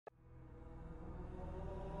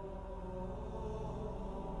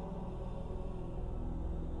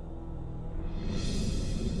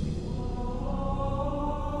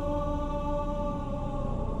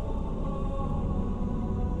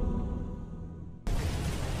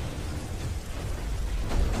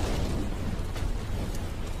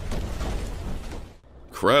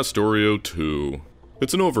Krastorio 2.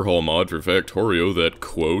 It's an overhaul mod for Factorio that,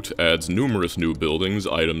 quote, adds numerous new buildings,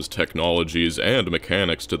 items, technologies, and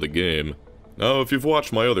mechanics to the game. Now, if you've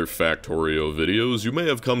watched my other Factorio videos, you may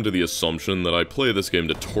have come to the assumption that I play this game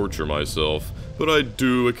to torture myself, but I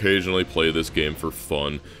do occasionally play this game for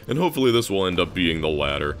fun, and hopefully this will end up being the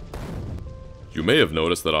latter. You may have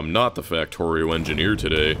noticed that I'm not the Factorio engineer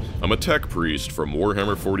today. I'm a tech priest from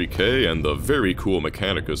Warhammer 40k and the very cool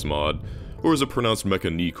Mechanicus mod. Or is it pronounced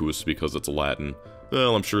Mechanicus because it's Latin?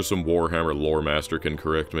 Well, I'm sure some Warhammer lore master can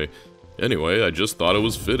correct me. Anyway, I just thought it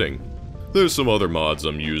was fitting. There's some other mods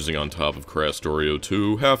I'm using on top of Krastorio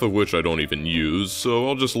 2, half of which I don't even use, so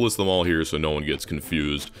I'll just list them all here so no one gets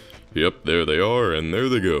confused. Yep, there they are, and there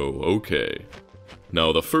they go, okay.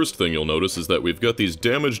 Now, the first thing you'll notice is that we've got these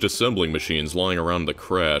damaged assembling machines lying around the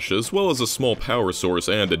crash, as well as a small power source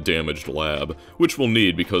and a damaged lab, which we'll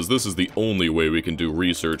need because this is the only way we can do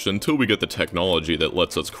research until we get the technology that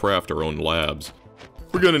lets us craft our own labs.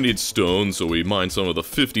 We're gonna need stone, so we mine some of the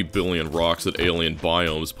 50 billion rocks that Alien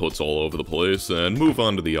Biomes puts all over the place, and move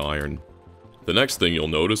on to the iron. The next thing you'll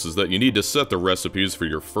notice is that you need to set the recipes for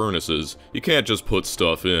your furnaces. You can't just put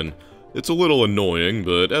stuff in. It's a little annoying,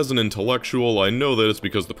 but as an intellectual, I know that it's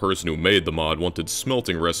because the person who made the mod wanted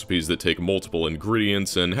smelting recipes that take multiple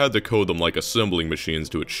ingredients and had to code them like assembling machines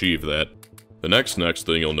to achieve that. The next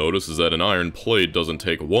thing you'll notice is that an iron plate doesn't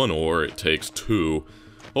take one ore, it takes two.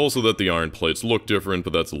 Also that the iron plates look different,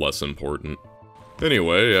 but that's less important.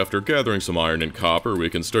 Anyway, after gathering some iron and copper, we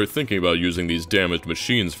can start thinking about using these damaged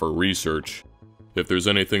machines for research. If there's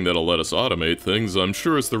anything that'll let us automate things, I'm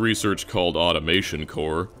sure it's the research called Automation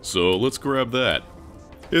Core, so let's grab that.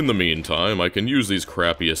 In the meantime, I can use these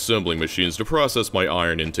crappy assembling machines to process my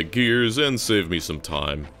iron into gears and save me some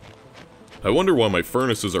time. I wonder why my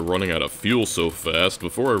furnaces are running out of fuel so fast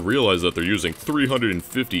before I realize that they're using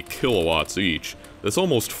 350 kilowatts each. That's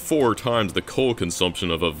almost 4 times the coal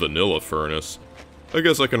consumption of a vanilla furnace. I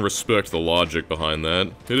guess I can respect the logic behind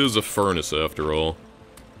that. It is a furnace after all.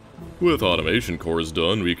 With automation cores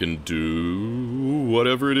done, we can do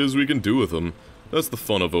whatever it is we can do with them. That's the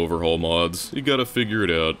fun of overhaul mods, you gotta figure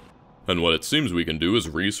it out. And what it seems we can do is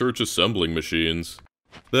research assembling machines.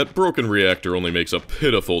 That broken reactor only makes a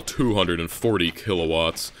pitiful 240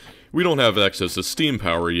 kilowatts. We don't have access to steam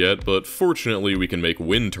power yet, but fortunately we can make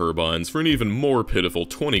wind turbines for an even more pitiful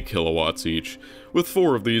 20 kilowatts each. With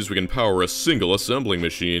 4 of these we can power a single assembling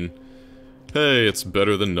machine. Hey, it's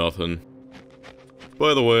better than nothing.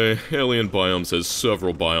 By the way, Alien Biomes has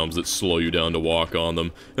several biomes that slow you down to walk on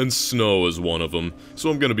them, and snow is one of them, so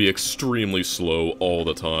I'm gonna be extremely slow all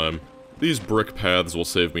the time. These brick paths will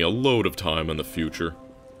save me a load of time in the future.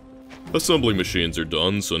 Assembling machines are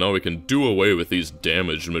done, so now we can do away with these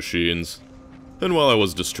damaged machines. And while I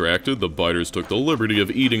was distracted, the biters took the liberty of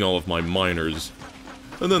eating all of my miners.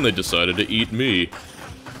 And then they decided to eat me.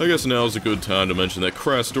 I guess now's a good time to mention that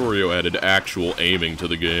Krastorio added actual aiming to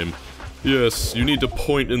the game. Yes, you need to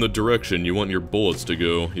point in the direction you want your bullets to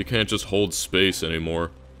go. You can't just hold space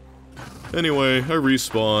anymore. Anyway, I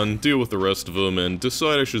respawn, deal with the rest of them, and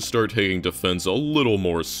decide I should start taking defense a little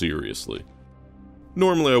more seriously.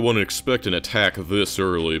 Normally I wouldn't expect an attack this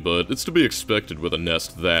early, but it's to be expected with a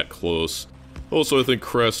nest that close. Also, I think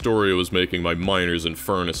Krastorio is making my miners and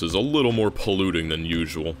furnaces a little more polluting than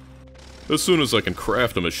usual. As soon as I can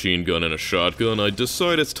craft a machine gun and a shotgun, I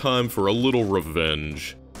decide it's time for a little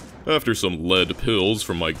revenge. After some lead pills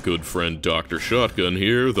from my good friend Dr. Shotgun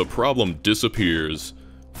here, the problem disappears.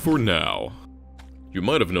 For now. You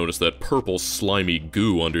might have noticed that purple slimy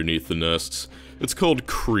goo underneath the nests. It's called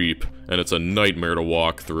creep, and it's a nightmare to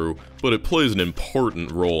walk through, but it plays an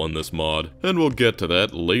important role in this mod, and we'll get to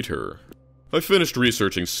that later. I finished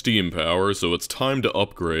researching steam power, so it's time to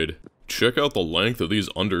upgrade. Check out the length of these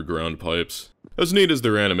underground pipes. As neat as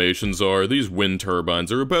their animations are, these wind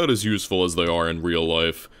turbines are about as useful as they are in real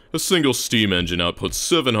life. A single steam engine outputs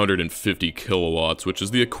 750 kilowatts, which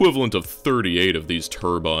is the equivalent of 38 of these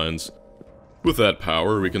turbines. With that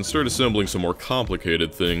power, we can start assembling some more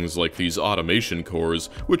complicated things like these automation cores,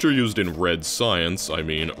 which are used in red science, I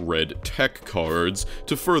mean red tech cards,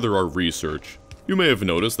 to further our research. You may have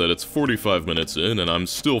noticed that it's 45 minutes in and I'm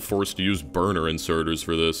still forced to use burner inserters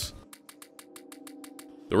for this.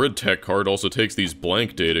 The red tech card also takes these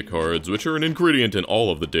blank data cards, which are an ingredient in all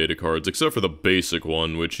of the data cards except for the basic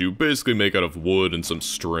one, which you basically make out of wood and some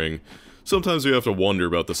string. Sometimes you have to wonder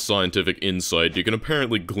about the scientific insight you can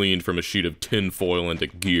apparently glean from a sheet of tin foil and a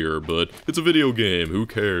gear, but it's a video game, who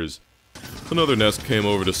cares? Another nest came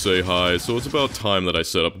over to say hi, so it's about time that I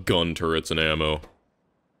set up gun turrets and ammo.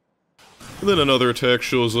 And then another attack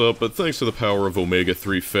shows up, but thanks to the power of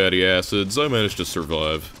omega-3 fatty acids, I managed to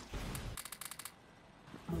survive.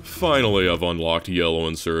 Finally, I've unlocked yellow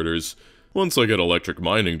inserters. Once I get electric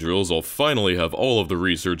mining drills, I'll finally have all of the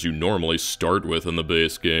research you normally start with in the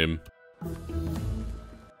base game.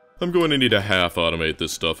 I'm going to need to half-automate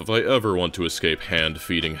this stuff if I ever want to escape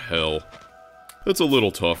hand-feeding hell. It's a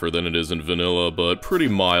little tougher than it is in vanilla, but pretty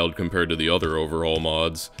mild compared to the other overhaul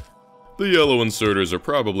mods. The yellow inserters are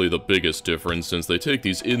probably the biggest difference since they take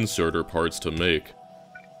these inserter parts to make.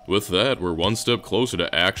 With that, we're one step closer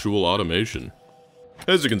to actual automation.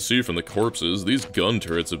 As you can see from the corpses, these gun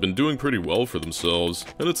turrets have been doing pretty well for themselves,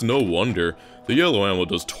 and it's no wonder. The yellow ammo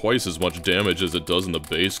does twice as much damage as it does in the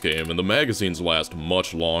base game, and the magazines last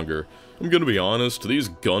much longer. I'm gonna be honest, these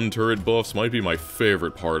gun turret buffs might be my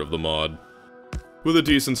favorite part of the mod. With a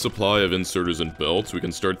decent supply of inserters and belts, we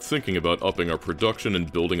can start thinking about upping our production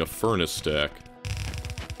and building a furnace stack.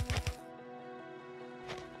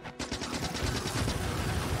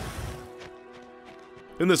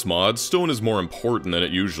 In this mod, stone is more important than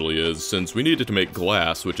it usually is, since we need it to make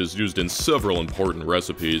glass, which is used in several important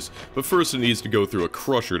recipes, but first it needs to go through a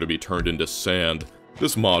crusher to be turned into sand.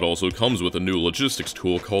 This mod also comes with a new logistics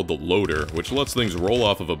tool called the loader, which lets things roll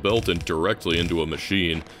off of a belt and directly into a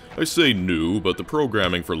machine. I say new, but the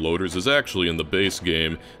programming for loaders is actually in the base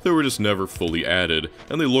game. They were just never fully added,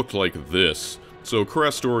 and they looked like this, so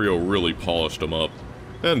Krastorio really polished them up.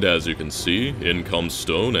 And as you can see, in comes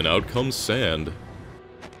stone and out comes sand.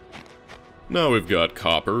 Now we've got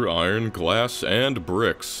copper, iron, glass, and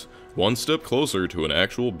bricks. One step closer to an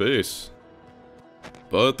actual base.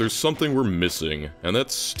 But there's something we're missing, and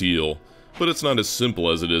that's steel. But it's not as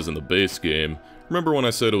simple as it is in the base game. Remember when I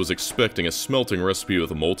said I was expecting a smelting recipe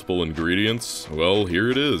with multiple ingredients? Well,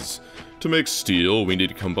 here it is. To make steel, we need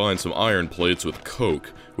to combine some iron plates with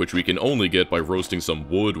coke, which we can only get by roasting some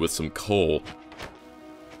wood with some coal.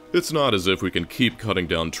 It's not as if we can keep cutting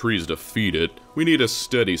down trees to feed it. We need a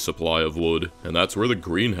steady supply of wood, and that's where the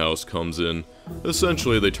greenhouse comes in.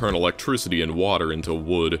 Essentially, they turn electricity and water into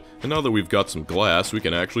wood, and now that we've got some glass, we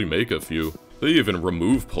can actually make a few. They even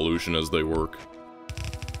remove pollution as they work.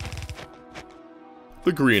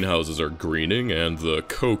 The greenhouses are greening, and the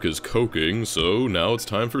coke is coking, so now it's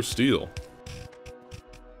time for steel.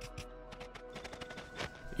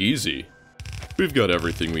 Easy. We've got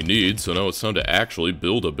everything we need, so now it's time to actually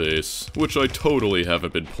build a base, which I totally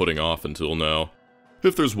haven't been putting off until now.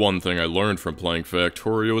 If there's one thing I learned from playing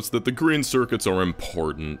Factorio, it's that the green circuits are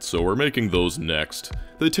important, so we're making those next.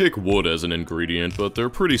 They take wood as an ingredient, but they're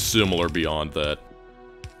pretty similar beyond that.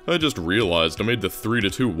 I just realized I made the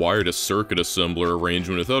 3-to-2 wire-to-circuit assembler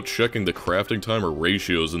arrangement without checking the crafting time or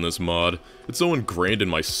ratios in this mod. It's so ingrained in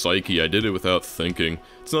my psyche I did it without thinking.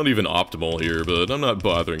 It's not even optimal here, but I'm not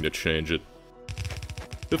bothering to change it.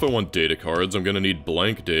 If I want data cards, I'm gonna need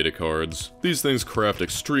blank data cards. These things craft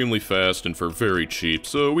extremely fast and for very cheap,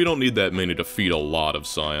 so we don't need that many to feed a lot of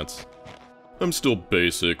science. I'm still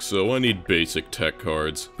basic, so I need basic tech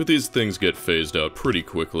cards, but these things get phased out pretty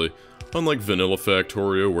quickly. Unlike vanilla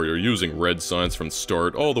Factorio, where you're using red science from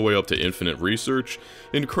start all the way up to infinite research,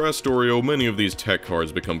 in Krastorio many of these tech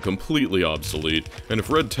cards become completely obsolete, and if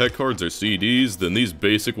red tech cards are CDs, then these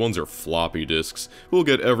basic ones are floppy disks. We'll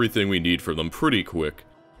get everything we need for them pretty quick.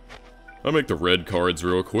 I make the red cards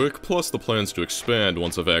real quick, plus the plans to expand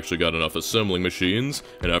once I've actually got enough assembling machines,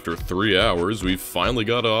 and after 3 hours, we've finally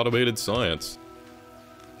got automated science.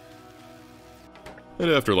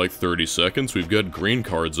 And after like 30 seconds, we've got green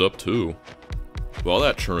cards up too. While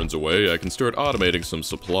that churns away, I can start automating some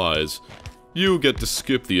supplies. You get to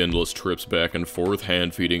skip the endless trips back and forth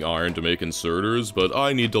hand-feeding iron to make inserters, but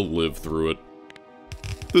I need to live through it.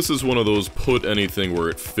 This is one of those put anything where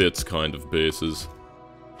it fits kind of bases.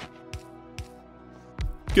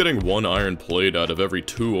 Getting 1 iron plate out of every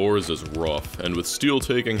 2 ores is rough, and with steel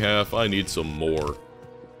taking half, I need some more.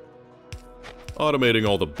 Automating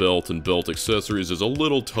all the belt and belt accessories is a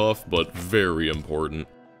little tough, but very important.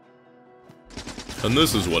 And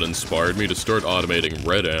this is what inspired me to start automating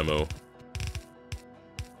red ammo.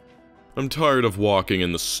 I'm tired of walking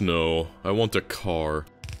in the snow. I want a car.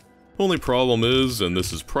 Only problem is, and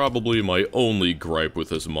this is probably my only gripe with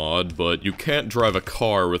this mod, but you can't drive a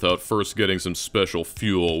car without first getting some special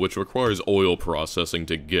fuel, which requires oil processing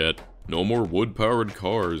to get. No more wood-powered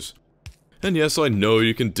cars. And yes, I know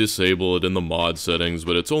you can disable it in the mod settings,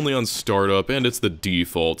 but it's only on startup and it's the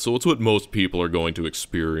default, so it's what most people are going to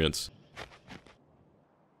experience.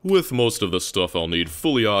 With most of the stuff I'll need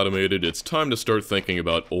fully automated, it's time to start thinking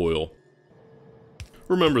about oil.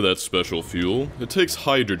 Remember that special fuel? It takes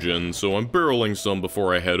hydrogen, so I'm barreling some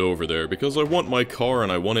before I head over there because I want my car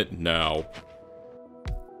and I want it now.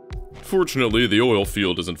 Fortunately, the oil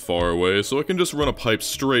field isn't far away, so I can just run a pipe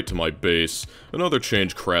straight to my base. Another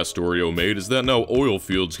change Krastorio made is that now oil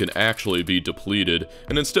fields can actually be depleted,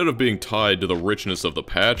 and instead of being tied to the richness of the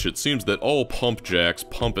patch, it seems that all pump jacks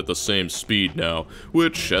pump at the same speed now,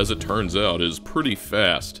 which, as it turns out, is pretty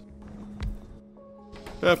fast.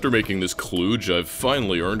 After making this kludge, I've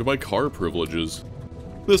finally earned my car privileges.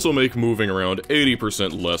 This will make moving around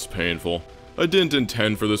 80% less painful. I didn't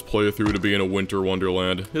intend for this playthrough to be in a winter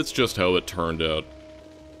wonderland, it's just how it turned out.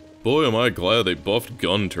 Boy am I glad they buffed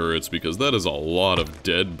gun turrets, because that is a lot of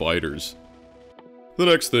dead biters. The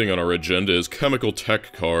next thing on our agenda is chemical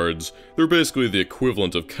tech cards. They're basically the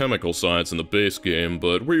equivalent of chemical science in the base game,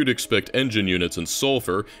 but where you'd expect engine units and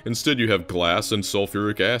sulfur, instead you have glass and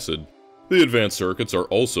sulfuric acid. The advanced circuits are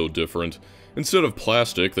also different. Instead of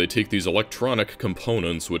plastic, they take these electronic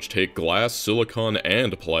components which take glass, silicon,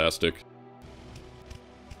 and plastic.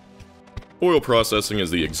 Oil processing is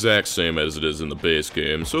the exact same as it is in the base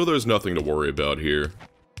game, so there's nothing to worry about here.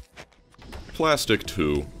 Plastic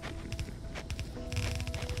too.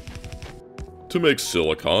 To make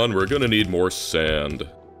silicon, we're gonna need more sand.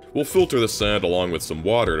 We'll filter the sand along with some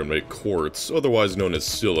water to make quartz, otherwise known as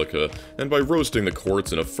silica, and by roasting the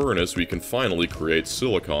quartz in a furnace we can finally create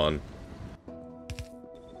silicon.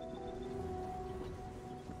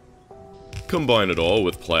 Combine it all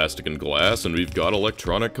with plastic and glass and we've got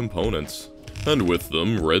electronic components. And with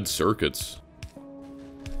them, red circuits.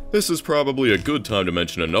 This is probably a good time to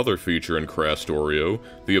mention another feature in Krastorio,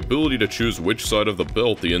 the ability to choose which side of the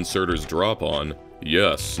belt the inserters drop on.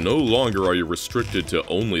 Yes, no longer are you restricted to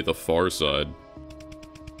only the far side.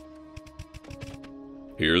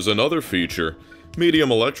 Here's another feature.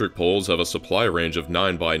 Medium electric poles have a supply range of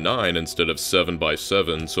 9x9 instead of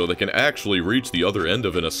 7x7, so they can actually reach the other end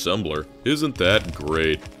of an assembler. Isn't that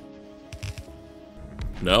great?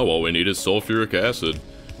 Now all we need is sulfuric acid.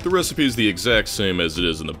 The recipe is the exact same as it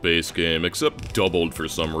is in the base game, except doubled for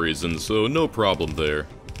some reason, so no problem there.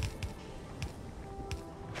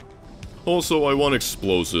 Also, I want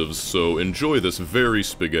explosives, so enjoy this very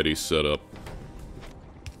spaghetti setup.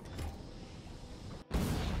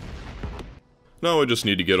 Now I just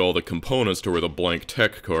need to get all the components to where the blank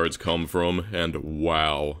tech cards come from, and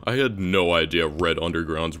wow, I had no idea red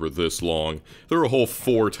undergrounds were this long. They're a whole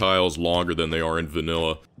 4 tiles longer than they are in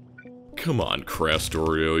vanilla. Come on,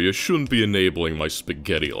 Krastorio, you shouldn't be enabling my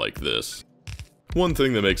spaghetti like this. One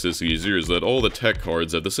thing that makes this easier is that all the tech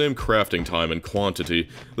cards have the same crafting time and quantity.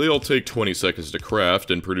 They all take 20 seconds to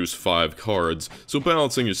craft and produce 5 cards, so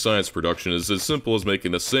balancing your science production is as simple as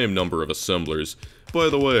making the same number of assemblers. By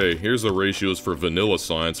the way, here's the ratios for vanilla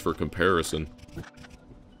science for comparison.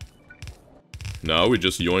 Now we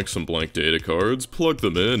just yoink some blank data cards, plug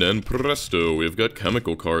them in, and presto, we've got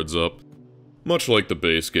chemical cards up. Much like the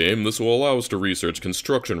base game, this will allow us to research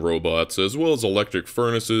construction robots, as well as electric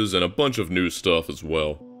furnaces and a bunch of new stuff as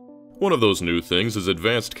well. One of those new things is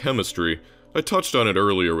advanced chemistry. I touched on it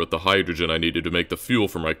earlier with the hydrogen I needed to make the fuel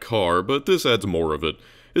for my car, but this adds more of it.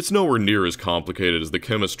 It's nowhere near as complicated as the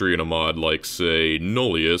chemistry in a mod like, say,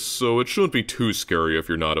 Nullius, so it shouldn't be too scary if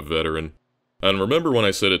you're not a veteran. And remember when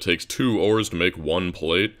I said it takes 2 ores to make 1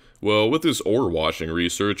 plate? Well, with this ore washing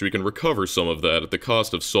research, we can recover some of that at the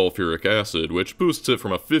cost of sulfuric acid, which boosts it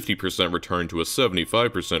from a 50% return to a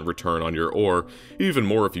 75% return on your ore, even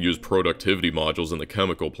more if you use productivity modules in the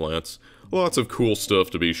chemical plants. Lots of cool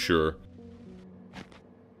stuff to be sure.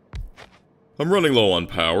 I'm running low on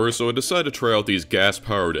power, so I decided to try out these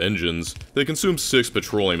gas-powered engines. They consume 6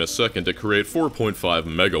 petroleum a second to create 4.5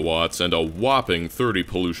 megawatts and a whopping 30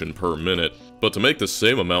 pollution per minute. But to make the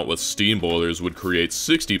same amount with steam boilers would create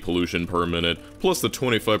 60 pollution per minute, plus the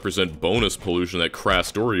 25% bonus pollution that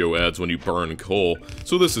Krastorio adds when you burn coal,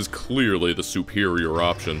 so this is clearly the superior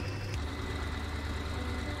option.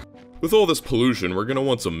 With all this pollution, we're gonna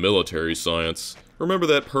want some military science. Remember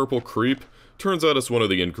that purple creep? Turns out it's one of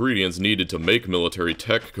the ingredients needed to make military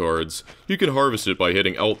tech cards. You can harvest it by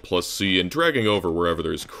hitting Alt plus C and dragging over wherever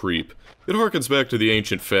there's creep. It harkens back to the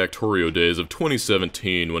ancient Factorio days of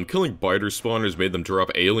 2017, when killing biter spawners made them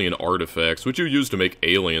drop alien artifacts, which you use to make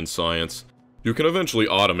alien science. You can eventually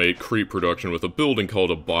automate creep production with a building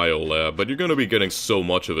called a biolab, but you're gonna be getting so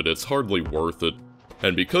much of it, it's hardly worth it.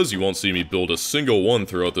 And because you won't see me build a single one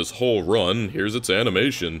throughout this whole run, here's its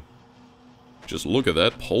animation. Just look at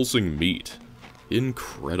that pulsing meat.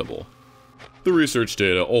 Incredible. The research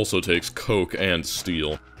data also takes coke and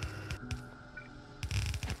steel.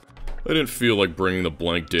 I didn't feel like bringing the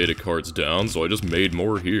blank data cards down, so I just made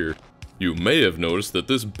more here. You may have noticed that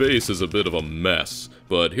this base is a bit of a mess,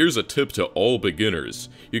 but here's a tip to all beginners.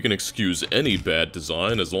 You can excuse any bad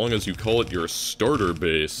design as long as you call it your starter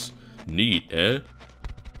base. Neat, eh?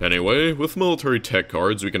 Anyway, with military tech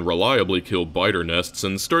cards, we can reliably kill biter nests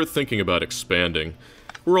and start thinking about expanding.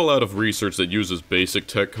 We're all out of research that uses basic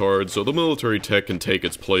tech cards, so the military tech can take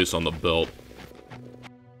its place on the belt.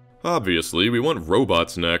 Obviously, we want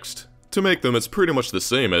robots next. To make them, it's pretty much the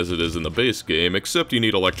same as it is in the base game, except you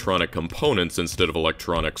need electronic components instead of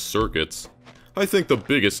electronic circuits. I think the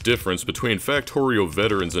biggest difference between Factorio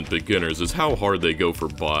veterans and beginners is how hard they go for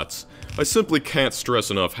bots. I simply can't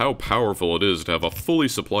stress enough how powerful it is to have a fully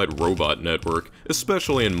supplied robot network,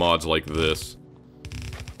 especially in mods like this.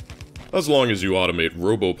 As long as you automate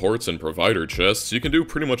roboports and provider chests, you can do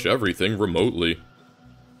pretty much everything remotely.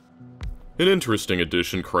 An interesting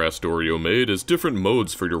addition Krastorio made is different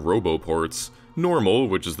modes for your roboports. Normal,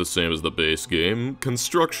 which is the same as the base game,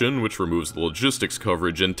 Construction, which removes the logistics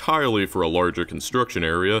coverage entirely for a larger construction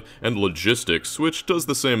area, and Logistics, which does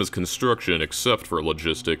the same as Construction except for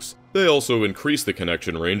logistics. They also increase the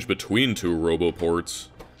connection range between two roboports.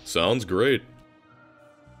 Sounds great.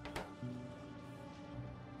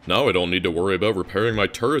 Now I don't need to worry about repairing my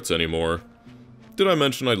turrets anymore. Did I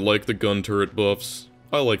mention I like the gun turret buffs?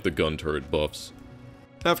 I like the gun turret buffs.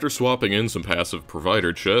 After swapping in some passive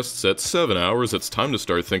provider chests, at 7 hours it's time to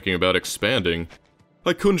start thinking about expanding.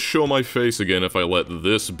 I couldn't show my face again if I let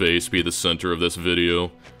this base be the center of this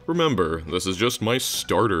video. Remember, this is just my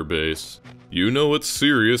starter base. You know it's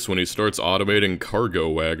serious when he starts automating cargo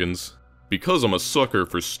wagons. Because I'm a sucker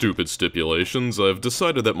for stupid stipulations, I've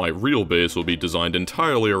decided that my real base will be designed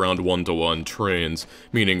entirely around one-to-one trains,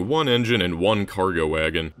 meaning one engine and one cargo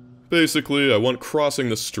wagon. Basically, I want crossing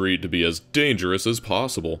the street to be as dangerous as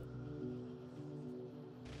possible.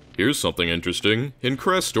 Here's something interesting. In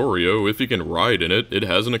Krastorio, if you can ride in it, it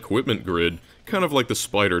has an equipment grid, kind of like the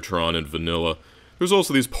Spidertron in vanilla. There's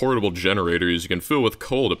also these portable generators you can fill with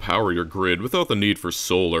coal to power your grid without the need for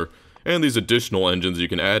solar, and these additional engines you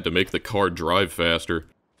can add to make the car drive faster.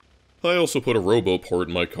 I also put a roboport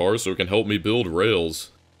in my car so it can help me build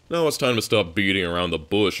rails. Now it's time to stop beating around the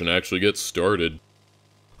bush and actually get started.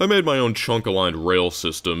 I made my own chunk-aligned rail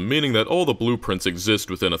system, meaning that all the blueprints exist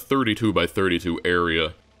within a 32 by 32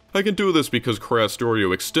 area. I can do this because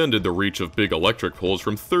Krastorio extended the reach of big electric poles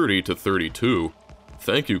from 30 to 32.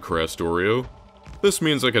 Thank you, Krastorio. This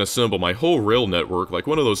means I can assemble my whole rail network like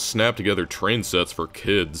one of those snap-together train sets for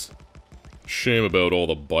kids. Shame about all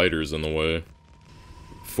the biters in the way.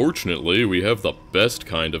 Fortunately, we have the best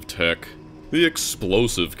kind of tech. The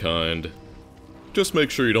explosive kind. Just make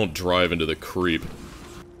sure you don't drive into the creep.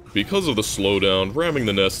 Because of the slowdown, ramming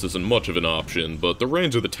the nest isn't much of an option, but the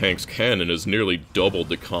range of the tank's cannon is nearly doubled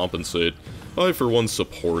to compensate. I for one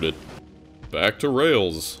support it. Back to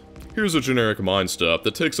rails. Here's a generic mine stop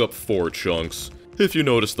that takes up 4 chunks. If you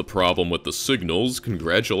noticed the problem with the signals,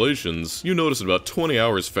 congratulations, you noticed it about 20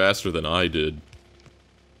 hours faster than I did.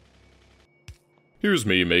 Here's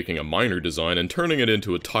me making a miner design and turning it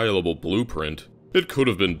into a tileable blueprint. It could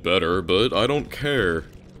have been better, but I don't care.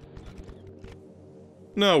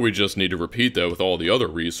 Now we just need to repeat that with all the other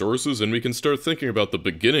resources and we can start thinking about the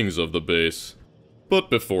beginnings of the base. But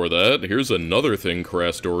before that, here's another thing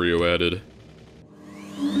Krastorio added.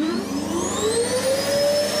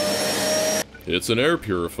 It's an air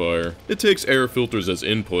purifier. It takes air filters as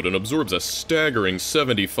input and absorbs a staggering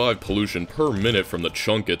 75 pollution per minute from the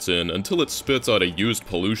chunk it's in until it spits out a used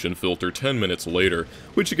pollution filter 10 minutes later,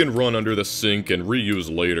 which you can run under the sink and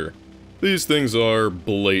reuse later. These things are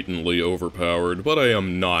blatantly overpowered, but I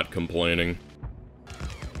am not complaining.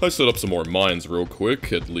 I set up some more mines real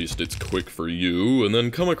quick, at least it's quick for you, and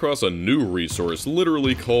then come across a new resource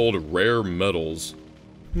literally called rare metals.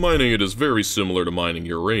 Mining it is very similar to mining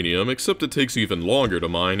uranium, except it takes even longer to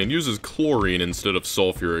mine and uses chlorine instead of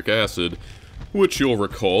sulfuric acid, which you'll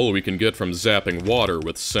recall we can get from zapping water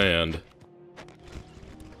with sand.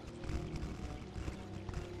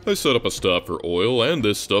 I set up a stop for oil and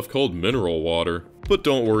this stuff called mineral water, but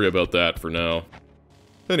don't worry about that for now.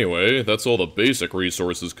 Anyway, that's all the basic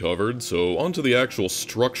resources covered, so onto the actual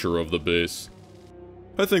structure of the base.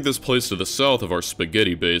 I think this place to the south of our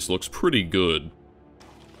spaghetti base looks pretty good.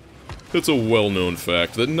 It's a well-known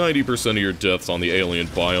fact that 90% of your deaths on the Alien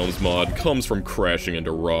Biomes mod comes from crashing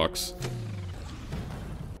into rocks.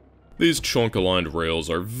 These chunk-aligned rails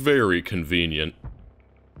are very convenient.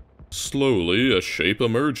 Slowly, a shape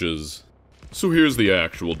emerges. So here's the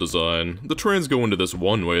actual design. The trains go into this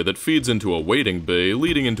one-way that feeds into a waiting bay,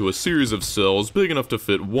 leading into a series of cells big enough to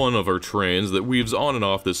fit one of our trains that weaves on and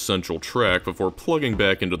off this central track before plugging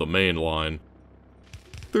back into the main line.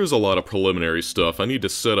 There's a lot of preliminary stuff I need to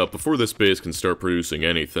set up before this base can start producing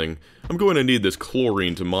anything. I'm going to need this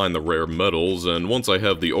chlorine to mine the rare metals, and once I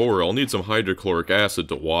have the ore, I'll need some hydrochloric acid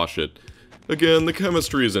to wash it. Again, the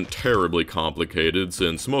chemistry isn't terribly complicated,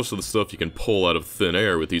 since most of the stuff you can pull out of thin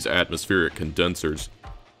air with these atmospheric condensers.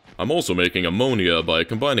 I'm also making ammonia by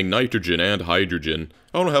combining nitrogen and hydrogen.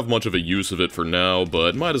 I don't have much of a use of it for now,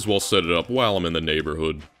 but might as well set it up while I'm in the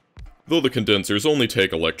neighborhood. Though the condensers only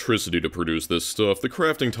take electricity to produce this stuff, the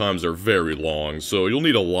crafting times are very long, so you'll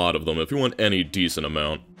need a lot of them if you want any decent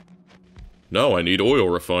amount. Now I need oil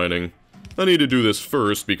refining. I need to do this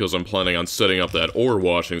first because I'm planning on setting up that ore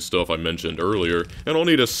washing stuff I mentioned earlier, and I'll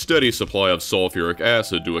need a steady supply of sulfuric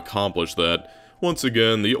acid to accomplish that. Once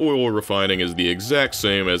again, the oil refining is the exact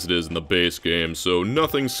same as it is in the base game, so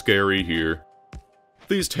nothing scary here.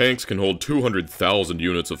 These tanks can hold 200,000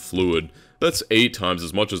 units of fluid. That's 8 times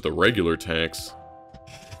as much as the regular tanks.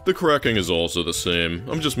 The cracking is also the same.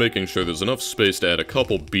 I'm just making sure there's enough space to add a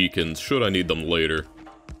couple beacons should I need them later.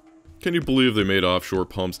 Can you believe they made offshore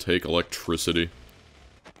pumps take electricity?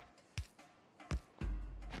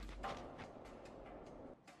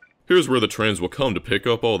 Here's where the trains will come to pick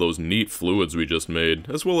up all those neat fluids we just made,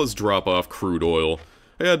 as well as drop off crude oil.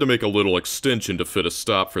 I had to make a little extension to fit a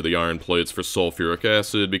stop for the iron plates for sulfuric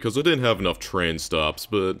acid because I didn't have enough train stops,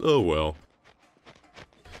 but oh well.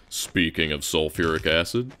 Speaking of sulfuric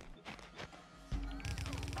acid...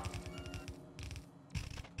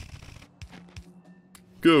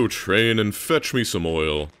 Go train and fetch me some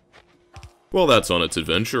oil. While that's on its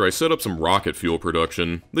adventure, I set up some rocket fuel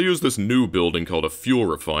production. They use this new building called a fuel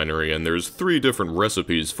refinery, and there's 3 different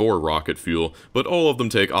recipes for rocket fuel, but all of them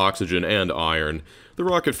take oxygen and iron. The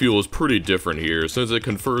rocket fuel is pretty different here, since it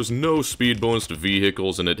confers no speed bonus to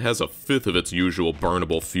vehicles and it has a 1/5 of its usual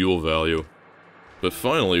burnable fuel value. But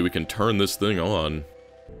finally, we can turn this thing on.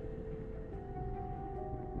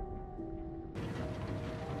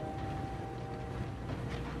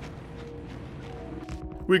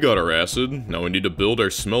 We got our acid, now we need to build our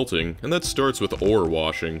smelting, and that starts with ore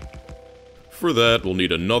washing. For that, we'll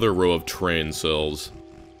need another row of train cells.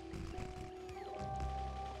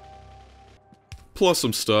 Plus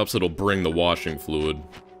some stops that'll bring the washing fluid.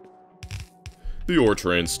 The ore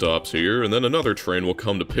train stops here, and then another train will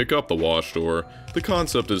come to pick up the washed ore. The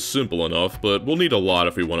concept is simple enough, but we'll need a lot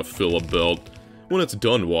if we want to fill a belt. When it's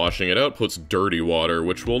done washing, it outputs dirty water,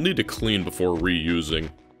 which we'll need to clean before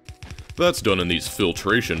reusing. That's done in these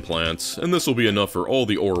filtration plants, and this will be enough for all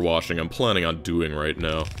the ore washing I'm planning on doing right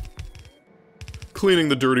now. Cleaning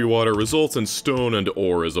the dirty water results in stone and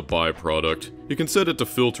ore as a byproduct. You can set it to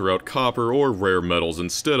filter out copper or rare metals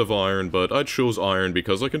instead of iron, but I chose iron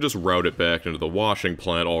because I can just route it back into the washing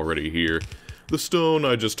plant already here. The stone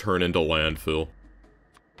I just turn into landfill.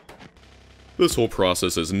 This whole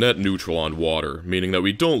process is net neutral on water, meaning that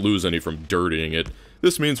we don't lose any from dirtying it.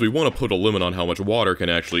 This means we want to put a limit on how much water can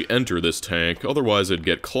actually enter this tank, otherwise it'd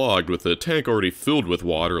get clogged with the tank already filled with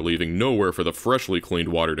water, leaving nowhere for the freshly cleaned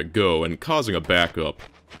water to go and causing a backup.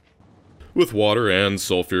 With water and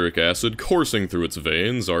sulfuric acid coursing through its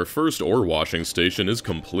veins, our first ore washing station is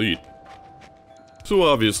complete. So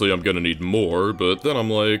obviously I'm gonna need more, but then I'm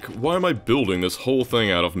like, why am I building this whole thing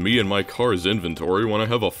out of me and my car's inventory when I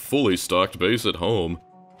have a fully stocked base at home?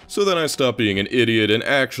 So then I stop being an idiot and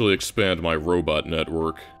actually expand my robot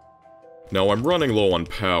network. Now I'm running low on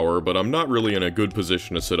power, but I'm not really in a good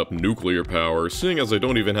position to set up nuclear power, seeing as I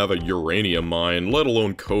don't even have a uranium mine, let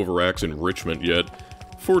alone Kovarax enrichment yet.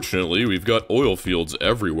 Fortunately, we've got oil fields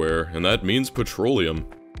everywhere, and that means petroleum.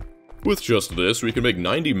 With just this, we can make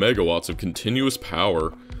 90 megawatts of continuous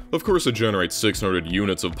power. Of course it generates 600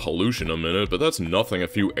 units of pollution a minute, but that's nothing a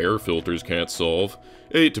few air filters can't solve.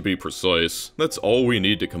 8 to be precise. That's all we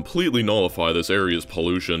need to completely nullify this area's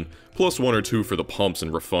pollution, plus 1 or 2 for the pumps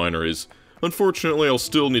and refineries. Unfortunately, I'll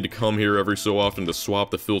still need to come here every so often to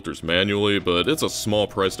swap the filters manually, but it's a small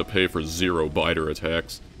price to pay for 0 biter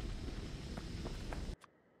attacks.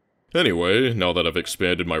 Anyway, now that I've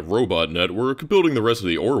expanded my robot network, building the rest of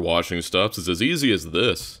the ore washing stops is as easy as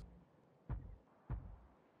this.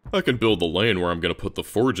 I can build the lane where I'm going to put the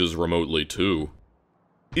forges remotely too.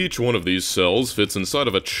 Each one of these cells fits inside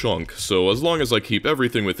of a chunk, so as long as I keep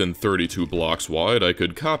everything within 32 blocks wide, I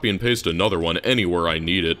could copy and paste another one anywhere I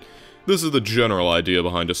need it. This is the general idea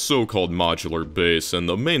behind a so-called modular base, and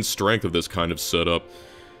the main strength of this kind of setup.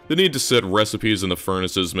 The need to set recipes in the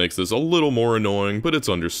furnaces makes this a little more annoying, but it's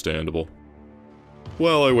understandable.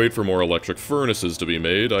 While I wait for more electric furnaces to be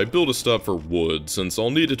made, I build a stop for wood, since I'll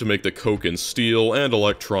need it to make the coke and steel and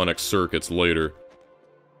electronic circuits later.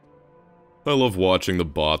 I love watching the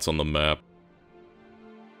bots on the map.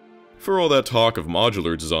 For all that talk of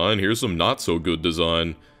modular design, here's some not-so-good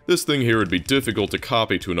design. This thing here would be difficult to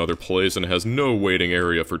copy to another place and has no waiting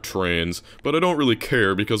area for trains, but I don't really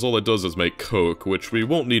care because all it does is make coke, which we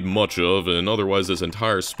won't need much of, and otherwise this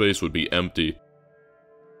entire space would be empty.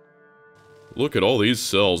 Look at all these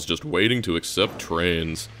cells just waiting to accept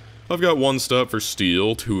trains. I've got 1 stop for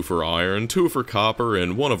steel, 2 for iron, 2 for copper,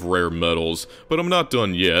 and 1 of rare metals, but I'm not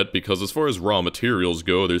done yet because as far as raw materials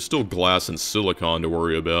go, there's still glass and silicon to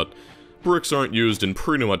worry about. Bricks aren't used in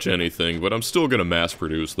pretty much anything, but I'm still gonna mass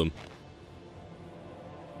produce them.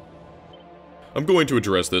 I'm going to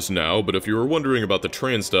address this now, but if you were wondering about the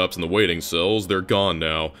train stops and the waiting cells, they're gone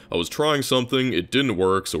now. I was trying something, it didn't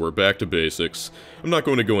work, so we're back to basics. I'm not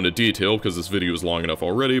going to go into detail because this video is long enough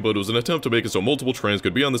already, but it was an attempt to make it so multiple trains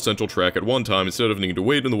could be on the central track at one time instead of needing to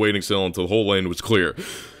wait in the waiting cell until the whole lane was clear.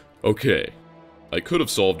 Okay. I could have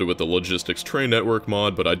solved it with the logistics train network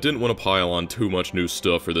mod, but I didn't want to pile on too much new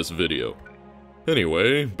stuff for this video.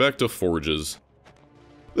 Anyway, back to forges.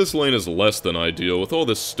 This lane is less than ideal with all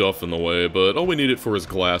this stuff in the way, but all we need it for is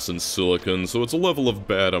glass and silicon, so it's a level of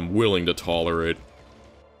bad I'm willing to tolerate.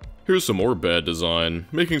 Here's some more bad design,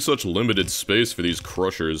 making such limited space for these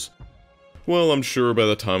crushers. Well, I'm sure by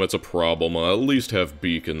the time it's a problem, I'll at least have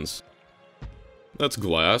beacons. That's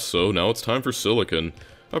glass, so now it's time for silicon.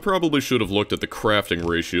 I probably should have looked at the crafting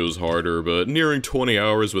ratios harder, but nearing 20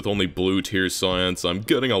 hours with only blue tier science, I'm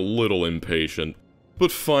getting a little impatient.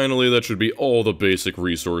 But finally, that should be all the basic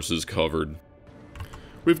resources covered.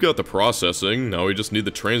 We've got the processing, now we just need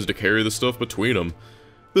the trains to carry the stuff between them.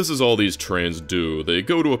 This is all these trains do. They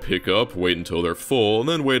go to a pickup, wait until they're full, and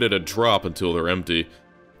then wait at a drop until they're empty.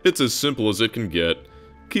 It's as simple as it can get.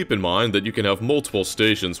 Keep in mind that you can have multiple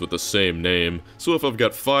stations with the same name, so if I've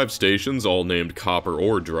got 5 stations all named Copper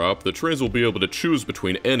or Drop, the trains will be able to choose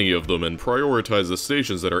between any of them and prioritize the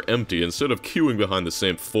stations that are empty instead of queuing behind the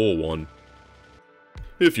same full one.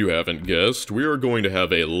 If you haven't guessed, we are going to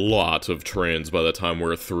have a lot of trains by the time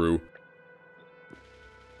we're through.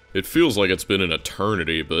 It feels like it's been an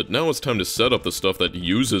eternity, but now it's time to set up the stuff that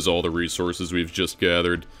uses all the resources we've just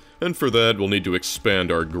gathered, and for that we'll need to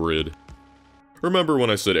expand our grid. Remember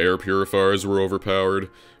when I said air purifiers were overpowered?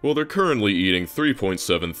 Well, they're currently eating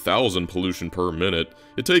 3.7 thousand pollution per minute.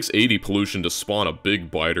 It takes 80 pollution to spawn a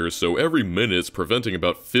big biter, so every minute it's preventing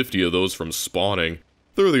about 50 of those from spawning.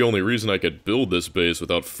 They're the only reason I could build this base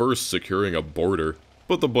without first securing a border.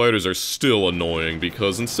 But the biters are still annoying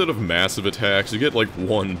because instead of massive attacks, you get like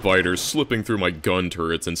 1 biter slipping through my gun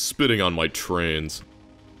turrets and spitting on my trains.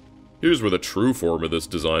 Here's where the true form of this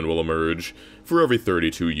design will emerge. For every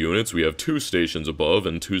 32 units, we have 2 stations above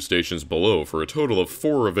and 2 stations below for a total of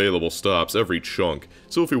 4 available stops every chunk.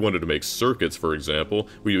 So if we wanted to make circuits, for example,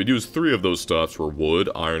 we would use 3 of those stops for wood,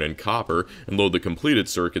 iron, and copper, and load the completed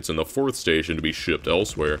circuits in the 4th station to be shipped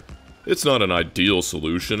elsewhere. It's not an ideal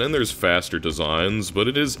solution, and there's faster designs, but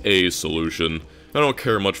it is a solution. I don't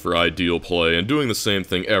care much for ideal play, and doing the same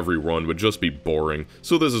thing every run would just be boring,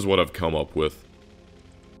 so this is what I've come up with.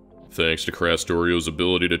 Thanks to Krastorio's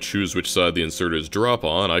ability to choose which side the inserters drop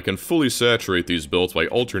on, I can fully saturate these belts by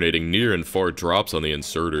alternating near and far drops on the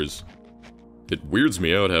inserters. It weirds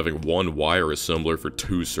me out having 1 wire assembler for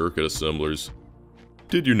 2 circuit assemblers.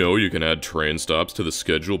 Did you know you can add train stops to the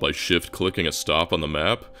schedule by shift-clicking a stop on the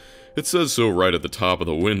map? It says so right at the top of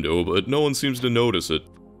the window, but no one seems to notice it.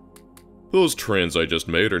 Those trains I just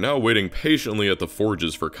made are now waiting patiently at the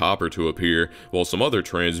forges for copper to appear, while some other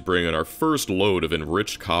trains bring in our first load of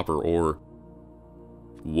enriched copper ore.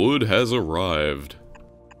 Wood has arrived.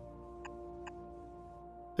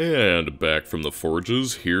 And back from the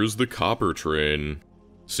forges, here's the copper train.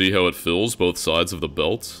 See how it fills both sides of the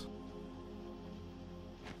belt?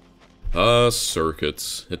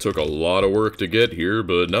 Circuits. It took a lot of work to get here,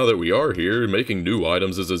 but now that we are here, making new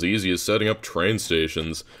items is as easy as setting up train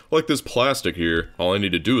stations. Like this plastic here, all I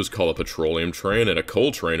need to do is call a petroleum train and a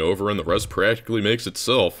coal train over and the rest practically makes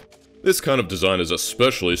itself. This kind of design is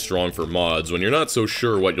especially strong for mods when you're not so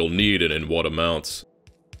sure what you'll need and in what amounts.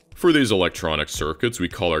 For these electronic circuits, we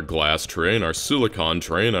call our glass train, our silicon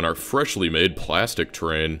train, and our freshly made plastic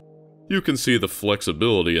train. You can see the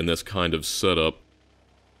flexibility in this kind of setup.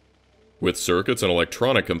 With circuits and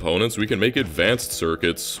electronic components, we can make advanced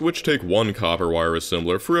circuits, which take 1 copper wire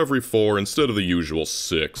assembler for every 4 instead of the usual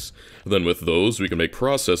 6. Then with those, we can make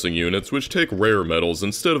processing units, which take rare metals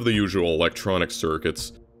instead of the usual electronic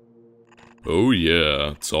circuits. Oh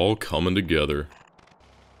yeah, it's all coming together.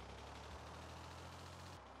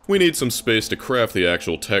 We need some space to craft the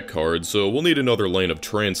actual tech card, so we'll need another lane of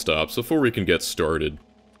train stops before we can get started.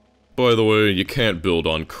 By the way, you can't build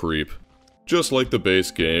on creep. Just like the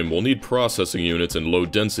base game, we'll need processing units and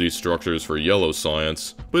low-density structures for yellow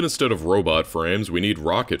science, but instead of robot frames, we need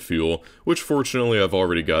rocket fuel, which fortunately I've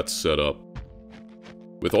already got set up.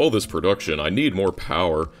 With all this production, I need more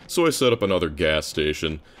power, so I set up another gas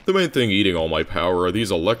station. The main thing eating all my power are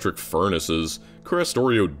these electric furnaces.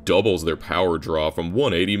 Krastorio doubles their power draw from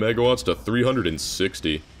 180 megawatts to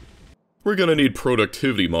 360. We're gonna need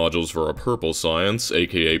productivity modules for our purple science,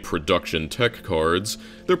 aka production tech cards.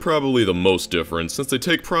 They're probably the most different, since they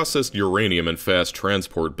take processed uranium and fast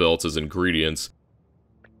transport belts as ingredients.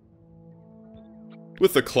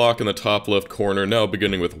 With the clock in the top left corner now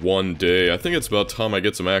beginning with 1 day, I think it's about time I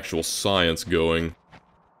get some actual science going.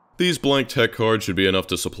 These blank tech cards should be enough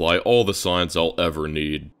to supply all the science I'll ever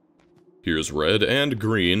need. Here's red and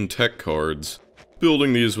green tech cards.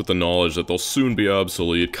 Building these with the knowledge that they'll soon be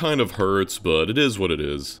obsolete kind of hurts, but it is what it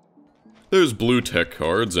is. There's blue tech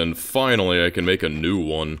cards, and finally I can make a new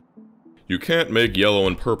one. You can't make yellow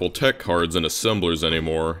and purple tech cards in assemblers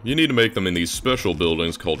anymore. You need to make them in these special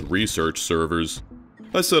buildings called research servers.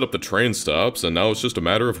 I set up the train stops, and now it's just a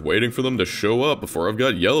matter of waiting for them to show up before I've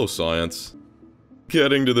got yellow science.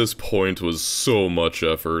 Getting to this point was so much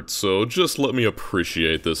effort, so just let me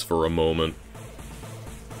appreciate this for a moment.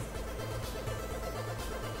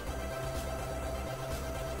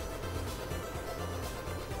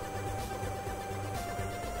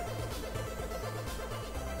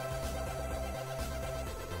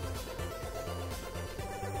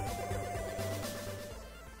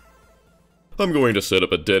 I'm going to set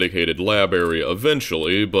up a dedicated lab area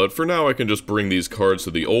eventually, but for now I can just bring these cards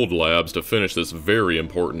to the old labs to finish this very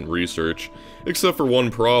important research. Except for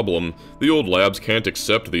one problem, the old labs can't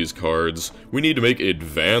accept these cards. We need to make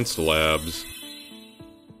advanced labs.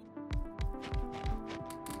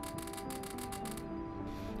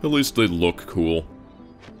 At least they look cool.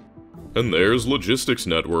 And there's Logistics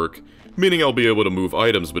Network, meaning I'll be able to move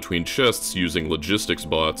items between chests using logistics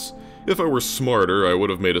bots. If I were smarter, I would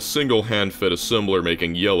have made a single hand-fed assembler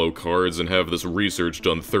making yellow cards and have this research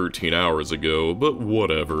done 13 hours ago, but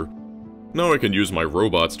whatever. Now I can use my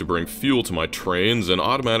robots to bring fuel to my trains and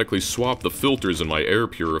automatically swap the filters in my air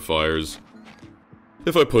purifiers.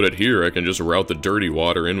 If I put it here, I can just route the dirty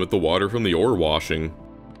water in with the water from the ore washing.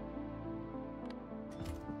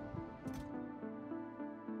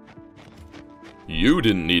 You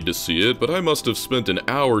didn't need to see it, but I must have spent an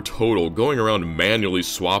hour total going around manually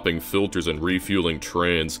swapping filters and refueling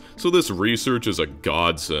trains, so this research is a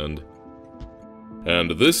godsend.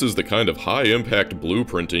 And this is the kind of high-impact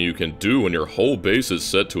blueprinting you can do when your whole base is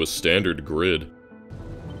set to a standard grid.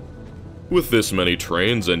 With this many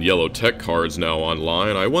trains and yellow tech cards now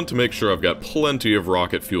online, I want to make sure I've got plenty of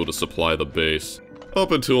rocket fuel to supply the base.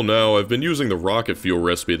 Up until now, I've been using the rocket fuel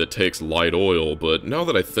recipe that takes light oil, but now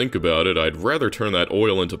that I think about it, I'd rather turn that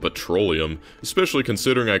oil into petroleum, especially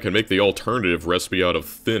considering I can make the alternative recipe out of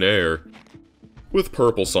thin air. With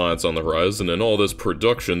purple science on the horizon and all this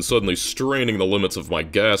production suddenly straining the limits of my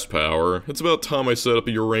gas power, it's about time I set up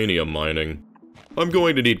a uranium mining. I'm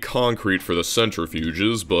going to need concrete for the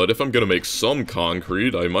centrifuges, but if I'm gonna make some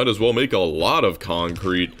concrete, I might as well make a lot of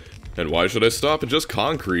concrete. And why should I stop at just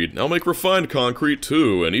concrete? I'll make refined concrete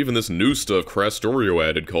too, and even this new stuff Krastorio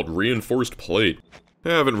added called reinforced plate.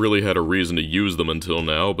 I haven't really had a reason to use them until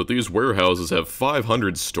now, but these warehouses have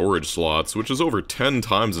 500 storage slots, which is over 10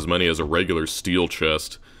 times as many as a regular steel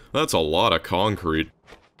chest. That's a lot of concrete.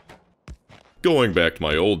 Going back to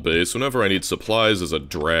my old base, whenever I need supplies is a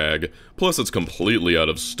drag, plus it's completely out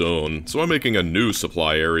of stone, so I'm making a new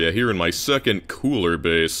supply area here in my second, cooler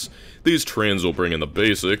base. These trains will bring in the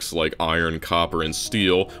basics, like iron, copper, and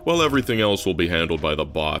steel, while everything else will be handled by the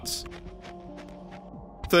bots.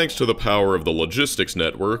 Thanks to the power of the logistics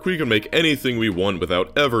network, we can make anything we want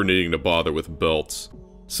without ever needing to bother with belts.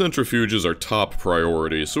 Centrifuges are top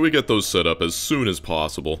priority, so we get those set up as soon as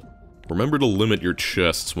possible. Remember to limit your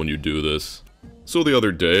chests when you do this. So the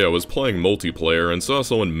other day, I was playing multiplayer and saw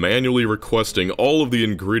someone manually requesting all of the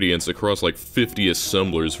ingredients across like 50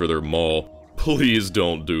 assemblers for their mall. Please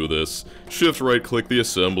don't do this. Shift right click the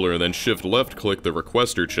assembler and then shift left click the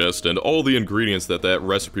requester chest, and all the ingredients that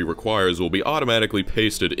recipe requires will be automatically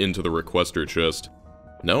pasted into the requester chest.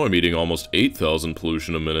 Now I'm eating almost 8,000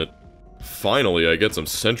 pollution a minute. Finally, I get some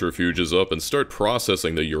centrifuges up and start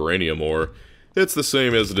processing the uranium ore. It's the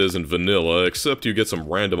same as it is in vanilla, except you get some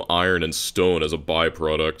random iron and stone as a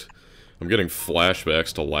byproduct. I'm getting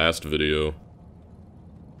flashbacks to last video.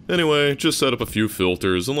 Anyway, just set up a few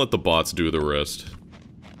filters and let the bots do the rest.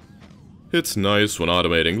 It's nice when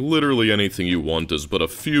automating literally anything you want is but a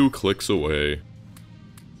few clicks away.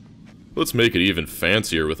 Let's make it even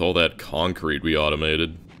fancier with all that concrete we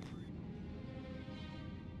automated.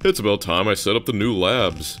 It's about time I set up the new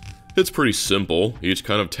labs. It's pretty simple, each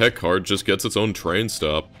kind of tech card just gets its own train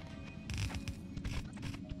stop.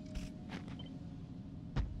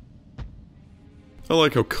 I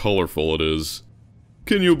like how colorful it is.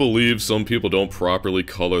 Can you believe some people don't properly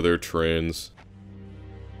color their trains?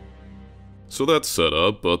 So that's set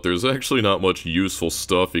up, but there's actually not much useful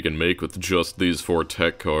stuff you can make with just these 4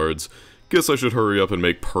 tech cards. Guess I should hurry up and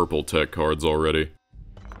make purple tech cards already.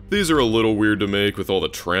 These are a little weird to make with all the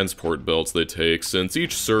transport belts they take, since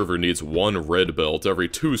each server needs 1 red belt every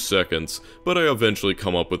 2 seconds, but I eventually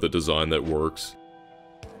come up with a design that works.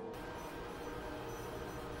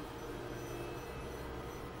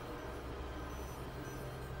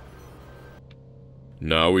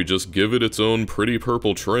 Now we just give it its own pretty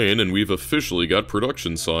purple train and we've officially got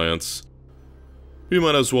production science. We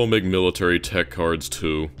might as well make military tech cards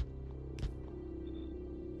too.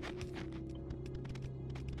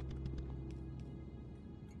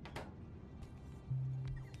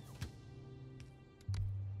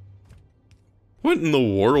 What in the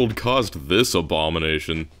world caused this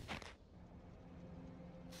abomination?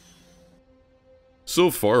 So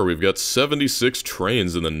far we've got 76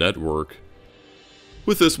 trains in the network.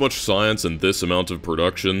 With this much science and this amount of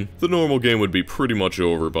production, the normal game would be pretty much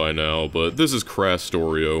over by now, but this is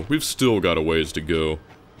Krastorio, we've still got a ways to go.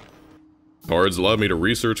 Cards allowed me to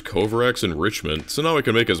research Quazar's enrichment, so now I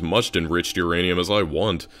can make as much enriched uranium as I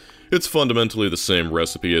want. It's fundamentally the same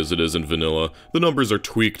recipe as it is in vanilla, the numbers are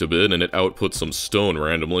tweaked a bit and it outputs some stone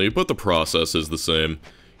randomly, but the process is the same.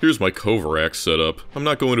 Here's my Quazar setup. I'm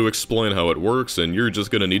not going to explain how it works, and you're just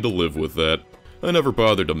gonna need to live with that. I never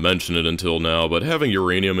bothered to mention it until now, but having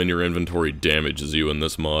uranium in your inventory damages you in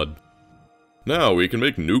this mod. Now we can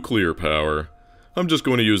make nuclear power. I'm just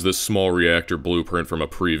going to use this small reactor blueprint from a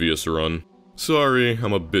previous run. Sorry,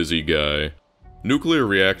 I'm a busy guy. Nuclear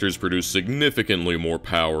reactors produce significantly more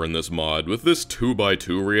power in this mod, with this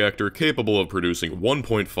 2x2 reactor capable of producing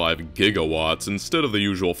 1.5 gigawatts instead of the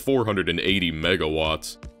usual 480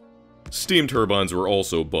 megawatts. Steam turbines were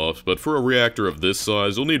also buffed, but for a reactor of this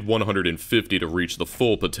size, you'll need 150 to reach the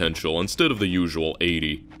full potential instead of the usual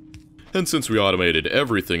 80. And since we automated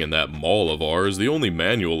everything in that mall of ours, the only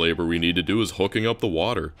manual labor we need to do is hooking up the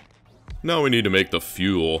water. Now we need to make the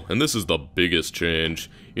fuel, and this is the biggest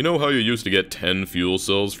change. You know how you used to get 10 fuel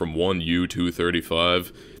cells from one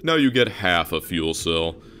U-235? Now you get half a fuel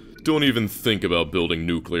cell. Don't even think about building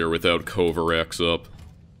nuclear without Quazar up.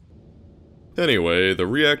 Anyway, the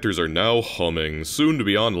reactors are now humming, soon to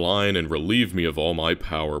be online and relieve me of all my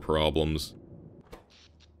power problems.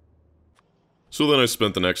 So then I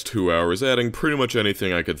spent the next 2 hours adding pretty much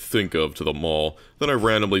anything I could think of to the mall. Then I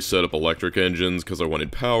randomly set up electric engines because I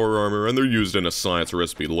wanted power armor, and they're used in a science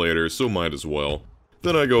recipe later, so might as well.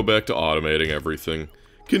 Then I go back to automating everything.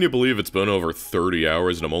 Can you believe it's been over 30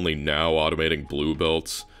 hours and I'm only now automating blue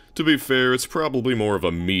belts? To be fair, it's probably more of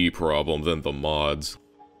a me problem than the mods.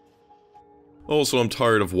 Also, I'm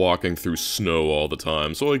tired of walking through snow all the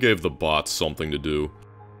time, so I gave the bots something to do.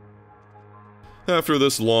 After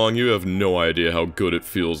this long, you have no idea how good it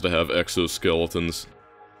feels to have exoskeletons.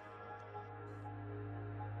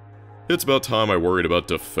 It's about time I worried about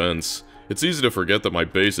defense. It's easy to forget that my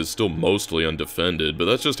base is still mostly undefended, but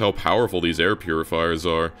that's just how powerful these air purifiers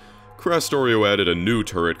are. Krastorio added a new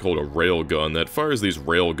turret called a railgun that fires these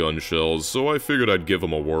railgun shells, so I figured I'd give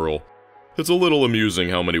them a whirl. It's a little amusing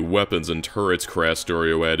how many weapons and turrets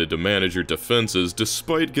Krastorio added to manage your defenses,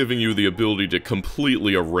 despite giving you the ability to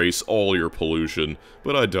completely erase all your pollution,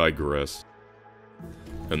 but I digress.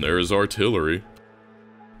 And there's artillery.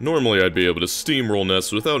 Normally I'd be able to steamroll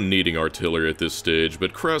nests without needing artillery at this stage,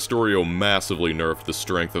 but Krastorio massively nerfed the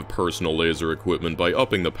strength of personal laser equipment by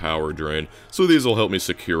upping the power drain, so these will help me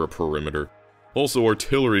secure a perimeter. Also,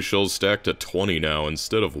 artillery shells stack to 20 now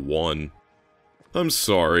instead of 1. I'm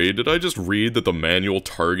sorry, did I just read that the manual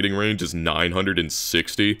targeting range is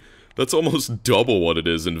 960? That's almost double what it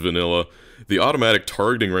is in vanilla. The automatic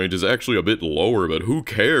targeting range is actually a bit lower, but who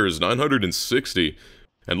cares, 960.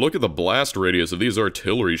 And look at the blast radius of these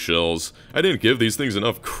artillery shells. I didn't give these things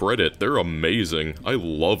enough credit, they're amazing. I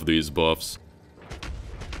love these buffs.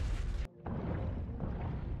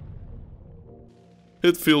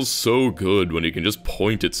 It feels so good when you can just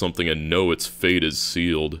point at something and know its fate is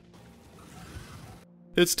sealed.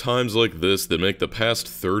 It's times like this that make the past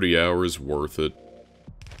 30 hours worth it.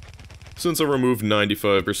 Since I removed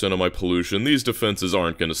 95% of my pollution, these defenses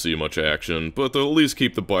aren't going to see much action, but they'll at least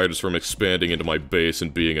keep the biters from expanding into my base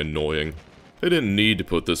and being annoying. I didn't need to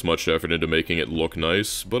put this much effort into making it look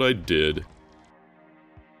nice, but I did.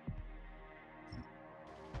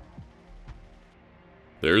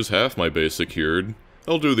 There's half my base secured.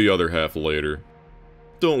 I'll do the other half later.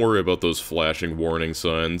 Don't worry about those flashing warning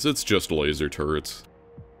signs, it's just laser turrets.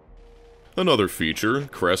 Another feature,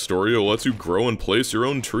 Krastorio lets you grow and place your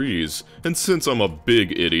own trees, and since I'm a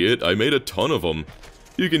big idiot, I made a ton of them.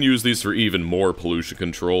 You can use these for even more pollution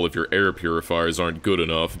control if your air purifiers aren't good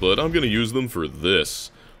enough, but I'm gonna use them for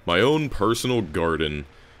this. My own personal garden.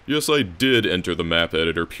 Yes, I did enter the map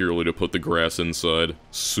editor purely to put the grass inside.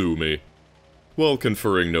 Sue me. While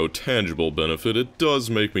conferring no tangible benefit, it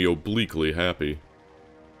does make me obliquely happy.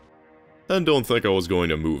 And don't think I was going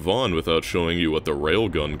to move on without showing you what the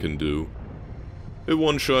railgun can do. It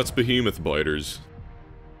one-shots behemoth biters.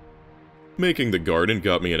 Making the garden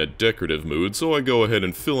got me in a decorative mood, so I go ahead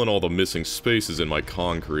and fill in all the missing spaces in my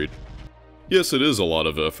concrete. Yes, it is a lot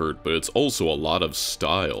of effort, but it's also a lot of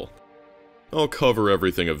style. I'll cover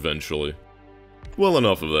everything eventually. Well,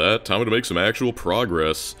 enough of that, time to make some actual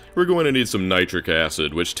progress. We're going to need some nitric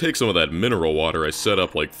acid, which takes some of that mineral water I set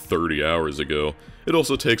up like 30 hours ago. It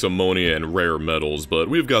also takes ammonia and rare metals, but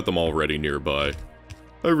we've got them already nearby.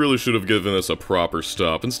 I really should have given this a proper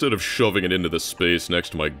stop instead of shoving it into the space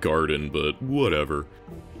next to my garden, but whatever.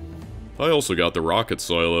 I also got the rocket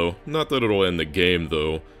silo, not that it'll end the game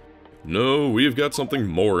though. No, we've got something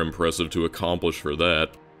more impressive to accomplish for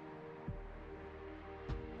that.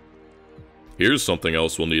 Here's something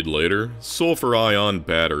else we'll need later, sulfur ion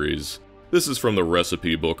batteries. This is from the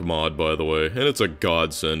recipe book mod, by the way, and it's a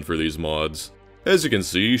godsend for these mods. As you can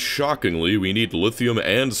see, shockingly, we need lithium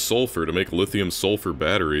and sulfur to make lithium-sulfur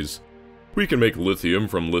batteries. We can make lithium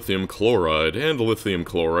from lithium chloride, and lithium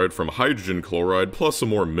chloride from hydrogen chloride, plus some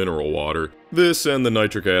more mineral water. This and the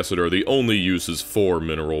nitric acid are the only uses for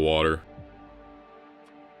mineral water.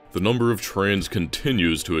 The number of trains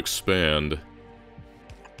continues to expand.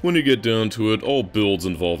 When you get down to it, all builds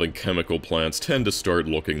involving chemical plants tend to start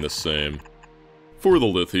looking the same. For the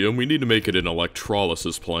lithium, we need to make it in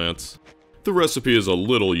electrolysis plants. The recipe is a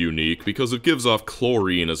little unique because it gives off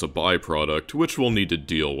chlorine as a byproduct, which we'll need to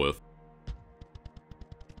deal with.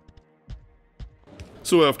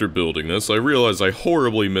 So after building this, I realized I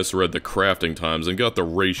horribly misread the crafting times and got the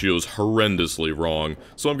ratios horrendously wrong,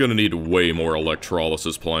 so I'm gonna need way more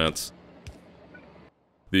electrolysis plants.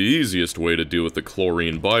 The easiest way to deal with the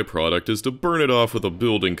chlorine byproduct is to burn it off with a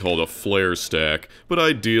building called a flare stack, but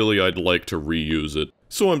ideally I'd like to reuse it.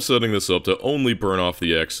 So I'm setting this up to only burn off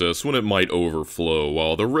the excess when it might overflow,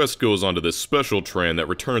 while the rest goes onto this special train that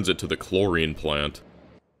returns it to the chlorine plant.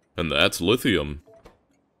 And that's lithium.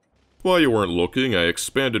 While you weren't looking, I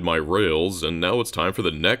expanded my rails, and now it's time for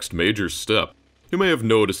the next major step. You may have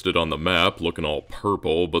noticed it on the map, looking all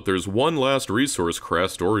purple, but there's one last resource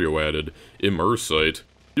Krastorio added, immersite.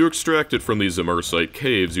 You extract it from these immersite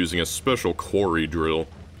caves using a special quarry drill.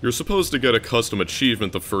 You're supposed to get a custom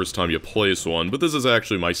achievement the first time you place one, but this is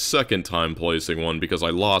actually my second time placing one because I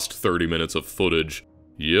lost 30 minutes of footage.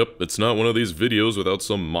 Yep, it's not one of these videos without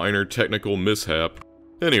some minor technical mishap.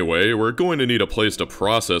 Anyway, we're going to need a place to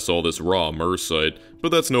process all this raw immersite, but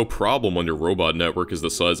that's no problem when your robot network is the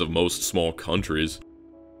size of most small countries.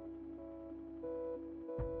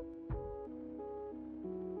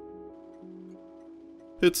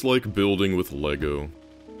 It's like building with Lego.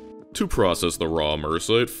 To process the raw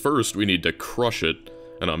immersite, first we need to crush it,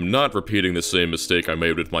 and I'm not repeating the same mistake I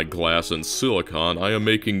made with my glass and silicon, I am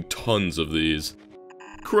making tons of these.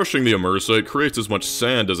 Crushing the immersite creates as much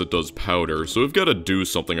sand as it does powder, so we've got to do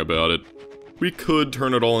something about it. We could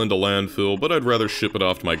turn it all into landfill, but I'd rather ship it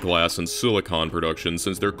off to my glass and silicon production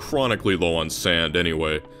since they're chronically low on sand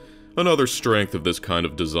anyway. Another strength of this kind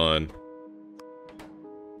of design.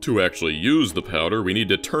 To actually use the powder, we need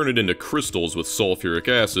to turn it into crystals with sulfuric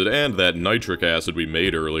acid and that nitric acid we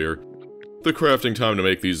made earlier. The crafting time to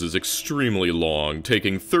make these is extremely long,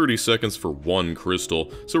 taking 30 seconds for one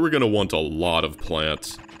crystal, so we're gonna want a lot of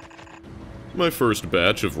plants. My first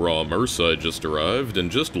batch of raw immersite just arrived, and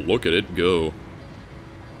just look at it go.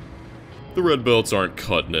 The red belts aren't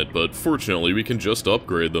cutting it, but fortunately we can just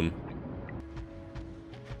upgrade them.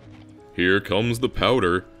 Here comes the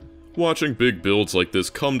powder. Watching big builds like this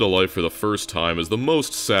come to life for the first time is the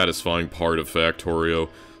most satisfying part of Factorio,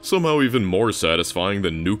 somehow even more satisfying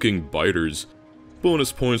than nuking biters.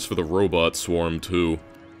 Bonus points for the robot swarm too.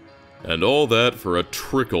 And all that for a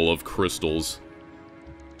trickle of crystals.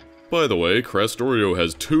 By the way, Krastorio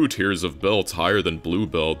has 2 tiers of belts higher than Blue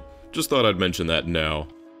Belt, just thought I'd mention that now.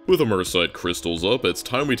 With immersite crystals up, it's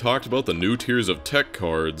time we talked about the new tiers of tech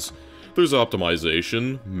cards. There's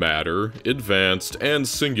Optimization, Matter, Advanced, and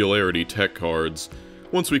Singularity tech cards.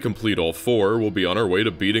 Once we complete all 4, we'll be on our way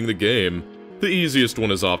to beating the game. The easiest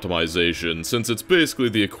one is Optimization, since it's basically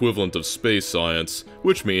the equivalent of space science,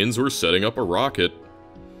 which means we're setting up a rocket.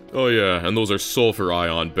 Oh yeah, and those are sulfur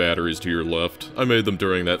ion batteries to your left. I made them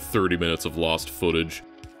during that 30 minutes of lost footage.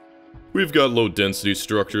 We've got low density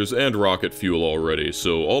structures and rocket fuel already,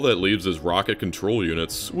 so all that leaves is rocket control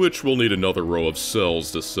units, which will need another row of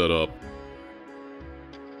cells to set up.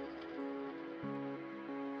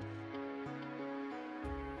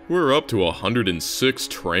 We're up to 106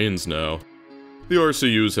 trains now. The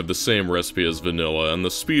RCUs have the same recipe as vanilla, and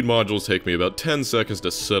the speed modules take me about 10 seconds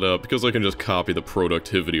to set up because I can just copy the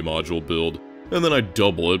productivity module build, and then I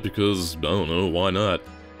double it because, I don't know, why not?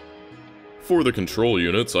 For the control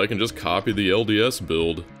units, I can just copy the LDS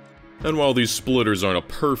build. And while these splitters aren't a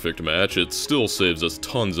perfect match, it still saves us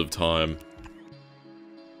tons of time.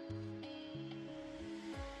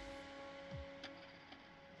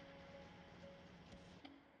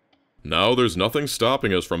 Now there's nothing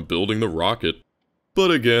stopping us from building the rocket. But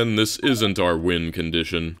again, this isn't our win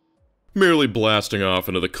condition. Merely blasting off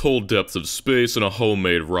into the cold depths of space in a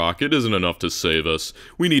homemade rocket isn't enough to save us.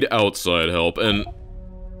 We need outside help, and...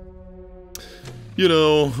 you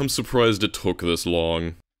know, I'm surprised it took this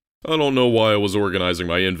long. I don't know why I was organizing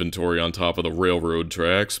my inventory on top of the railroad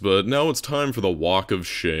tracks, but now it's time for the Walk of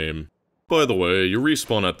Shame. By the way, you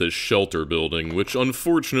respawn at this shelter building, which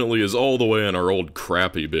unfortunately is all the way in our old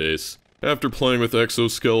crappy base. After playing with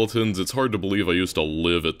exoskeletons, it's hard to believe I used to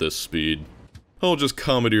live at this speed. I'll just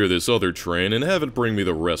commandeer this other train and have it bring me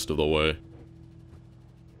the rest of the way.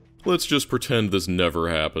 Let's just pretend this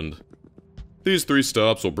never happened. These 3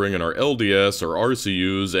 stops will bring in our LDS, our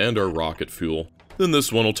RCUs, and our rocket fuel. Then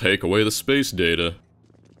this one will take away the space data.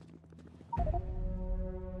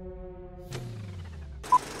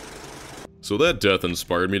 So that death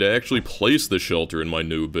inspired me to actually place the shelter in my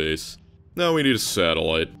new base. Now we need a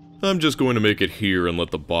satellite. I'm just going to make it here and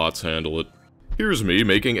let the bots handle it. Here's me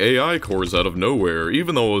making AI cores out of nowhere,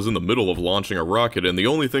 even though I was in the middle of launching a rocket and the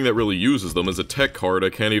only thing that really uses them is a tech card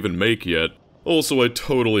I can't even make yet. Also, I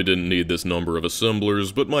totally didn't need this number of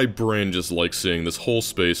assemblers, but my brain just likes seeing this whole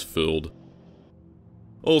space filled.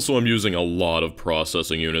 Also, I'm using a lot of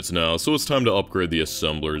processing units now, so it's time to upgrade the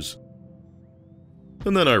assemblers.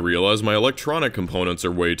 And then I realize my electronic components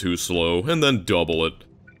are way too slow, and then double it.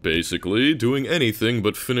 Basically, doing anything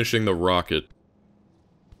but finishing the rocket.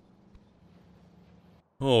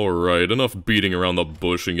 Alright, enough beating around the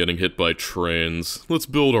bush and getting hit by trains. Let's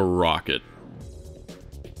build a rocket.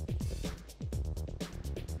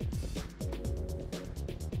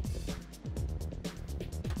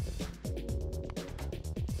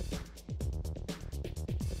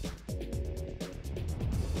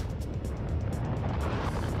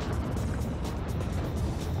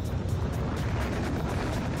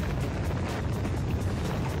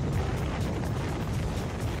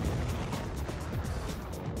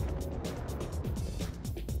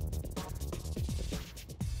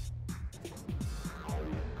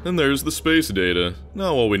 And there's the space data.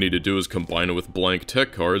 Now all we need to do is combine it with blank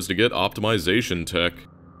tech cards to get optimization tech.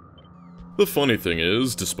 The funny thing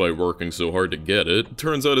is, despite working so hard to get it,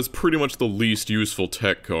 turns out it's pretty much the least useful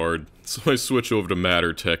tech card, so I switch over to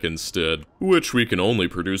matter tech instead, which we can only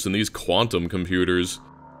produce in these quantum computers.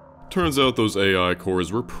 Turns out those AI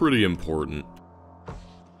cores were pretty important.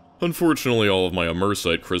 Unfortunately, all of my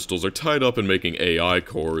immersite crystals are tied up in making AI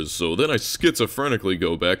cores, so then I schizophrenically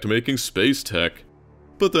go back to making space tech.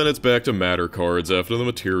 But then it's back to matter cards after the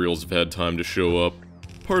materials have had time to show up.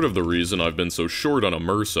 Part of the reason I've been so short on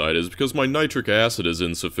immersite is because my nitric acid is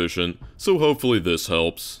insufficient, so hopefully this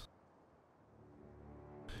helps.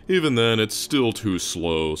 Even then, it's still too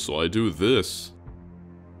slow, so I do this.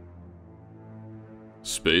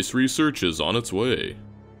 Space research is on its way.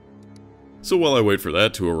 So while I wait for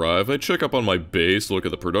that to arrive, I check up on my base, look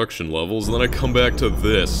at the production levels, and then I come back to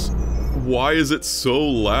this. Why is it so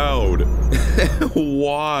loud?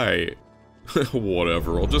 Why?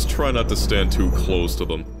 Whatever, I'll just try not to stand too close to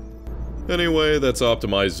them. Anyway, that's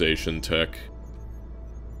optimization tech.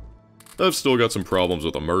 I've still got some problems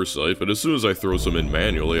with immersite, but as soon as I throw some in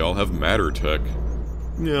manually, I'll have matter tech.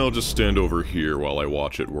 Yeah, I'll just stand over here while I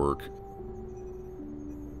watch it work.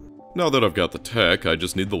 Now that I've got the tech, I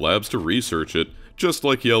just need the labs to research it. Just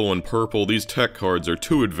like yellow and purple, these tech cards are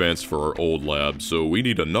too advanced for our old lab, so we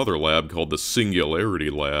need another lab called the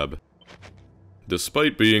Singularity Lab.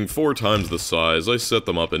 Despite being 4 times the size, I set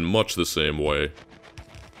them up in much the same way.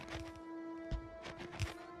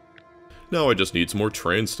 Now I just need some more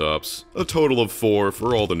train stops, a total of 4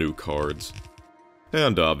 for all the new cards.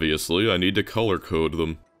 And obviously, I need to color code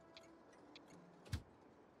them.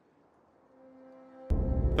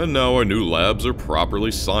 And now our new labs are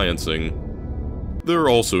properly sciencing. They're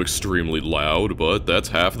also extremely loud, but that's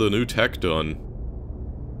half the new tech done.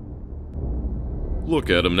 Look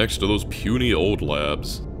at them next to those puny old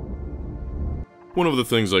labs. One of the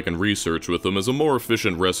things I can research with them is a more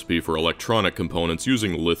efficient recipe for electronic components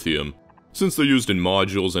using lithium. Since they're used in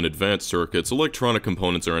modules and advanced circuits, electronic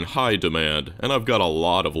components are in high demand, and I've got a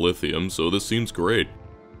lot of lithium, so this seems great.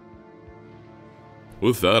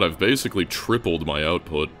 With that, I've basically tripled my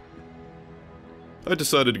output. I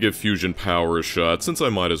decided to give fusion power a shot, since I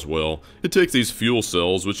might as well. It takes these fuel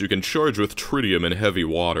cells, which you can charge with tritium and heavy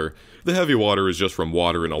water. The heavy water is just from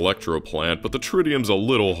water and electroplant, but the tritium's a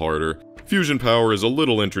little harder. Fusion power is a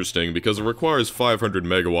little interesting because it requires 500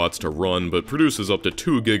 megawatts to run, but produces up to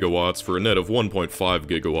 2 gigawatts for a net of 1.5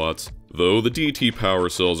 gigawatts. Though, the DT power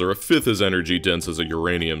cells are a fifth as energy dense as a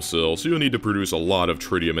uranium cell, so you'll need to produce a lot of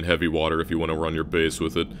tritium and heavy water if you want to run your base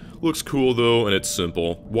with it. Looks cool though, and it's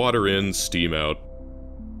simple. Water in, steam out.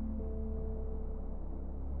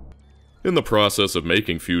 In the process of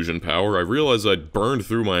making fusion power, I realized I'd burned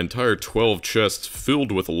through my entire 12 chests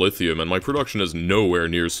filled with lithium, and my production is nowhere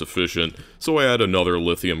near sufficient, so I add another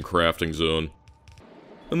lithium crafting zone.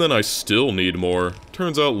 And then I still need more.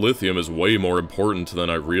 Turns out lithium is way more important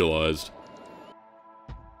than I realized.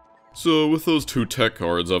 So with those 2 tech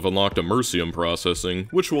cards, I've unlocked immersium processing,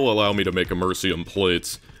 which will allow me to make immersium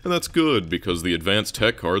plates, and that's good because the advanced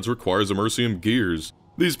tech cards requires immersium gears.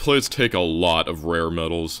 These plates take a lot of rare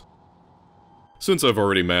metals. Since I've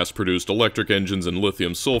already mass-produced electric engines and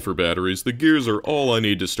lithium-sulfur batteries, the gears are all I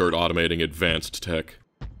need to start automating advanced tech.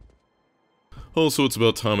 Also, it's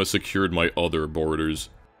about time I secured my other borders.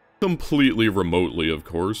 Completely remotely, of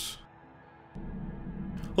course.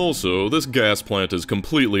 Also, this gas plant is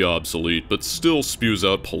completely obsolete, but still spews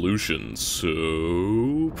out pollution,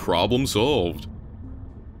 so... problem solved.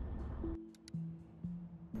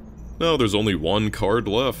 Now there's only one card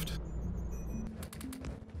left.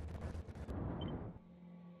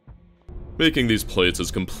 Making these plates has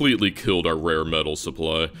completely killed our rare metal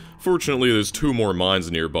supply. Fortunately, there's 2 more mines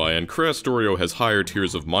nearby, and Krastorio has higher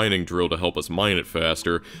tiers of mining drill to help us mine it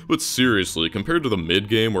faster, but seriously, compared to the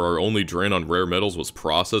mid-game where our only drain on rare metals was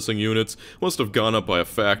processing units, must have gone up by a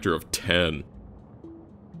factor of 10.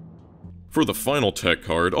 For the final tech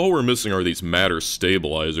card, all we're missing are these matter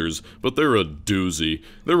stabilizers, but they're a doozy.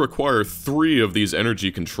 They require 3 of these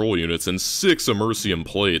energy control units and 6 immersium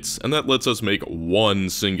plates, and that lets us make 1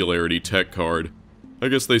 singularity tech card. I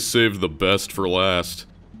guess they saved the best for last.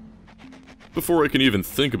 Before I can even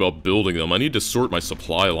think about building them, I need to sort my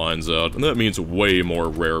supply lines out, and that means way more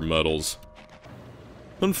rare metals.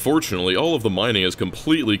 Unfortunately, all of the mining has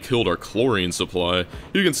completely killed our chlorine supply.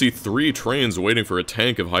 You can see 3 trains waiting for a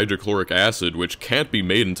tank of hydrochloric acid, which can't be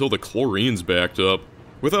made until the chlorine's backed up.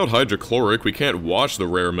 Without hydrochloric, we can't wash the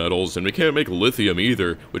rare metals, and we can't make lithium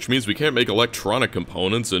either, which means we can't make electronic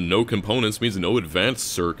components, and no components means no advanced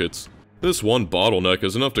circuits. This one bottleneck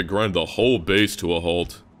is enough to grind the whole base to a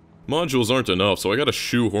halt. Modules aren't enough, so I gotta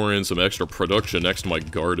shoehorn in some extra production next to my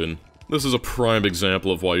garden. This is a prime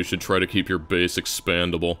example of why you should try to keep your base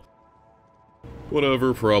expandable.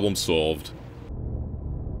 Whatever, problem solved.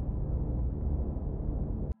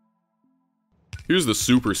 Here's the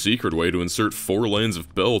super secret way to insert 4 lanes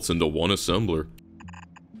of belts into one assembler.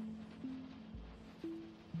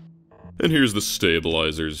 And here's the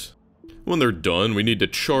stabilizers. When they're done, we need to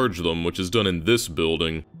charge them, which is done in this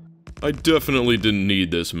building. I definitely didn't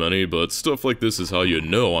need this many, but stuff like this is how you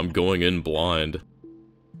know I'm going in blind.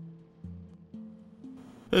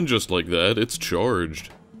 And just like that, it's charged.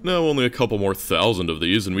 Now only a couple more thousand of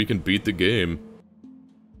these and we can beat the game.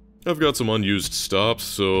 I've got some unused stops,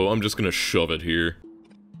 so I'm just gonna shove it here.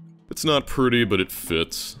 It's not pretty, but it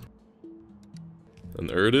fits. And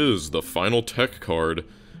there it is, the final tech card.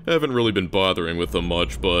 I haven't really been bothering with them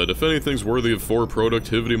much, but if anything's worthy of 4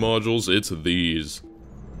 productivity modules, it's these.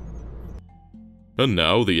 And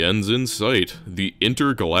now the end's in sight, the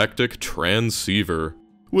intergalactic transceiver,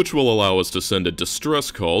 which will allow us to send a distress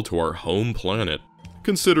call to our home planet.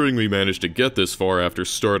 Considering we managed to get this far after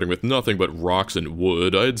starting with nothing but rocks and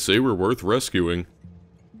wood, I'd say we're worth rescuing.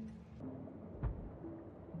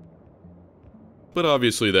 But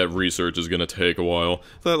obviously that research is gonna take a while.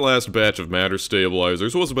 That last batch of matter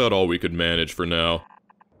stabilizers was about all we could manage for now.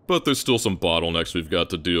 But there's still some bottlenecks we've got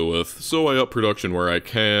to deal with, so I up production where I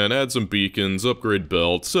can, add some beacons, upgrade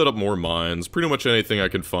belts, set up more mines, pretty much anything I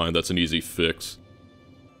can find that's an easy fix.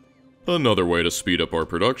 Another way to speed up our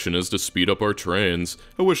production is to speed up our trains.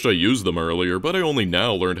 I wished I used them earlier, but I only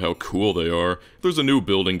now learned how cool they are. There's a new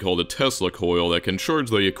building called a Tesla coil that can charge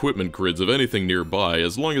the equipment grids of anything nearby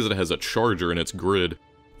as long as it has a charger in its grid.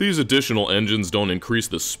 These additional engines don't increase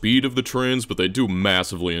the speed of the trains, but they do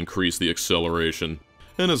massively increase the acceleration.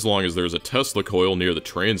 And as long as there's a Tesla coil near the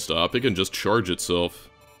train stop, it can just charge itself.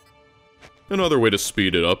 Another way to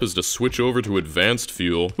speed it up is to switch over to advanced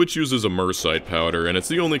fuel, which uses immersite powder, and it's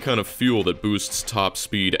the only kind of fuel that boosts top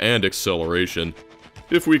speed and acceleration.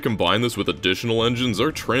 If we combine this with additional engines,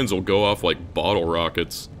 our trains will go off like bottle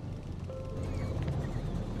rockets.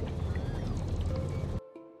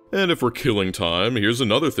 And if we're killing time, here's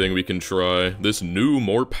another thing we can try, this new,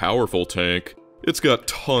 more powerful tank. It's got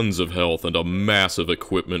tons of health and a massive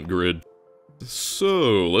equipment grid.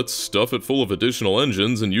 So, let's stuff it full of additional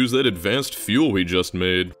engines and use that advanced fuel we just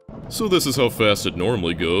made. So this is how fast it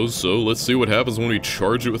normally goes, so let's see what happens when we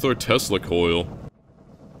charge it with our Tesla coil.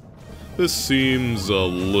 This seems a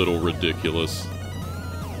little ridiculous.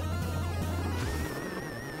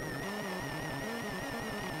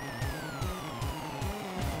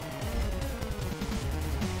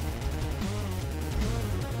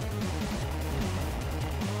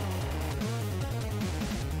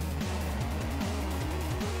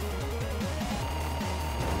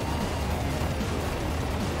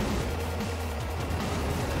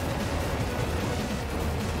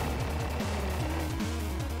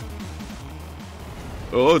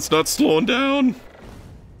 Oh, it's not slowing down!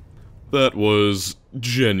 That was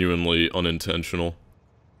genuinely unintentional.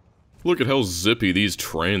 Look at how zippy these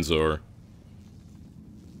trains are.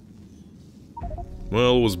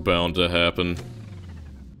 Well, it was bound to happen.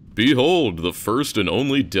 Behold, the first and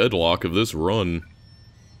only deadlock of this run.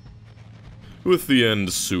 With the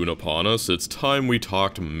end soon upon us, it's time we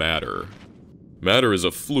talked matter. Matter is a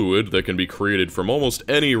fluid that can be created from almost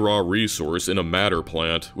any raw resource in a matter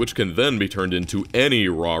plant, which can then be turned into any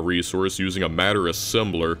raw resource using a matter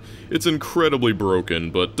assembler. It's incredibly broken,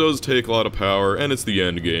 but does take a lot of power, and it's the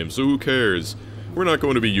end game, so who cares? We're not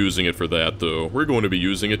going to be using it for that, though. We're going to be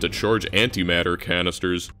using it to charge antimatter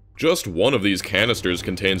canisters. Just one of these canisters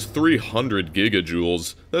contains 300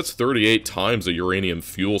 gigajoules. That's 38 times a uranium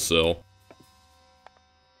fuel cell.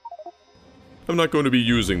 I'm not going to be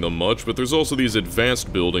using them much, but there's also these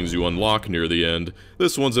advanced buildings you unlock near the end.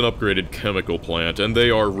 This one's an upgraded chemical plant, and they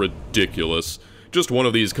are ridiculous. Just one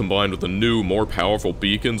of these combined with the new, more powerful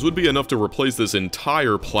beacons would be enough to replace this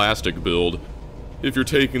entire plastic build. If you're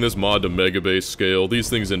taking this mod to megabase scale, these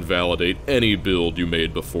things invalidate any build you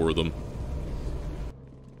made before them.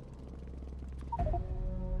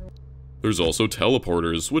 There's also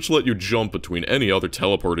teleporters, which let you jump between any other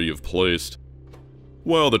teleporter you've placed.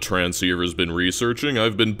 While the transceiver's been researching,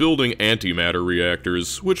 I've been building antimatter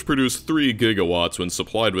reactors, which produce 3 gigawatts when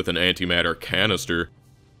supplied with an antimatter canister.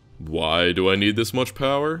 Why do I need this much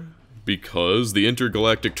power? Because the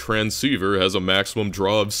intergalactic transceiver has a maximum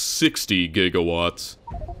draw of 60 gigawatts.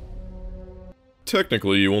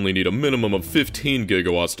 Technically, you only need a minimum of 15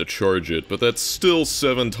 gigawatts to charge it, but that's still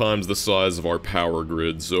 7 times the size of our power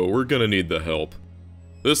grid, so we're gonna need the help.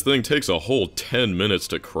 This thing takes a whole 10 minutes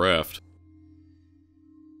to craft.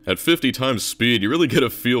 At 50 times speed, you really get a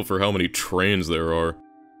feel for how many trains there are.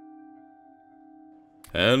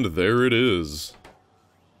 And there it is.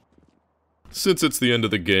 Since it's the end of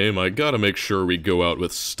the game, I gotta make sure we go out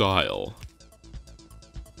with style.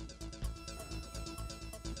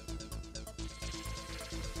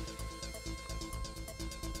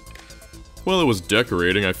 While I was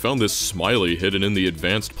decorating, I found this smiley hidden in the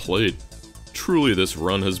advanced plate. Truly, this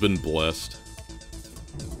run has been blessed.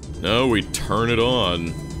 Now we turn it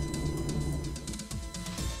on.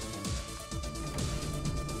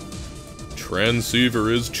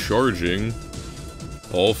 Transceiver is charging.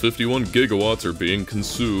 All 51 gigawatts are being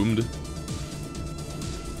consumed.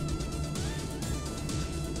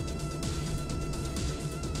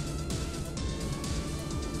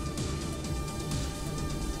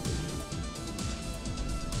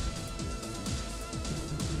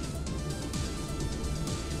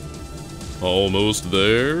 Almost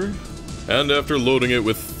there. And after loading it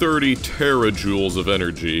with 30 terajoules of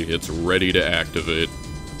energy, it's ready to activate.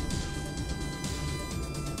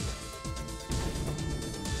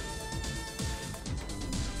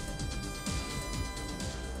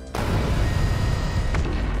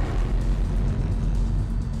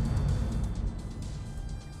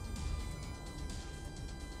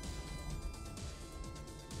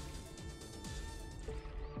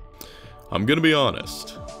 I'm gonna be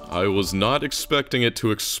honest, I was not expecting it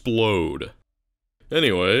to explode.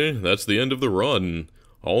 Anyway, that's the end of the run.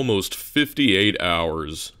 Almost 58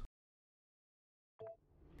 hours.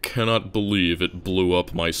 Cannot believe it blew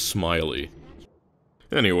up my smiley.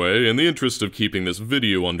 Anyway, in the interest of keeping this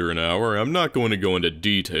video under an hour, I'm not going to go into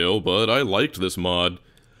detail, but I liked this mod.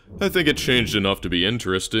 I think it changed enough to be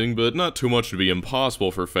interesting, but not too much to be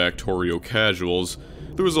impossible for Factorio casuals.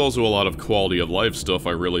 There was also a lot of quality of life stuff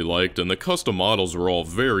I really liked, and the custom models were all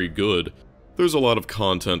very good. There's a lot of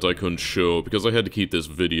content I couldn't show because I had to keep this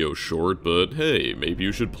video short, but hey, maybe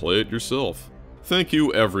you should play it yourself. Thank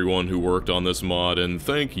you everyone who worked on this mod, and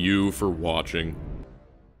thank you for watching.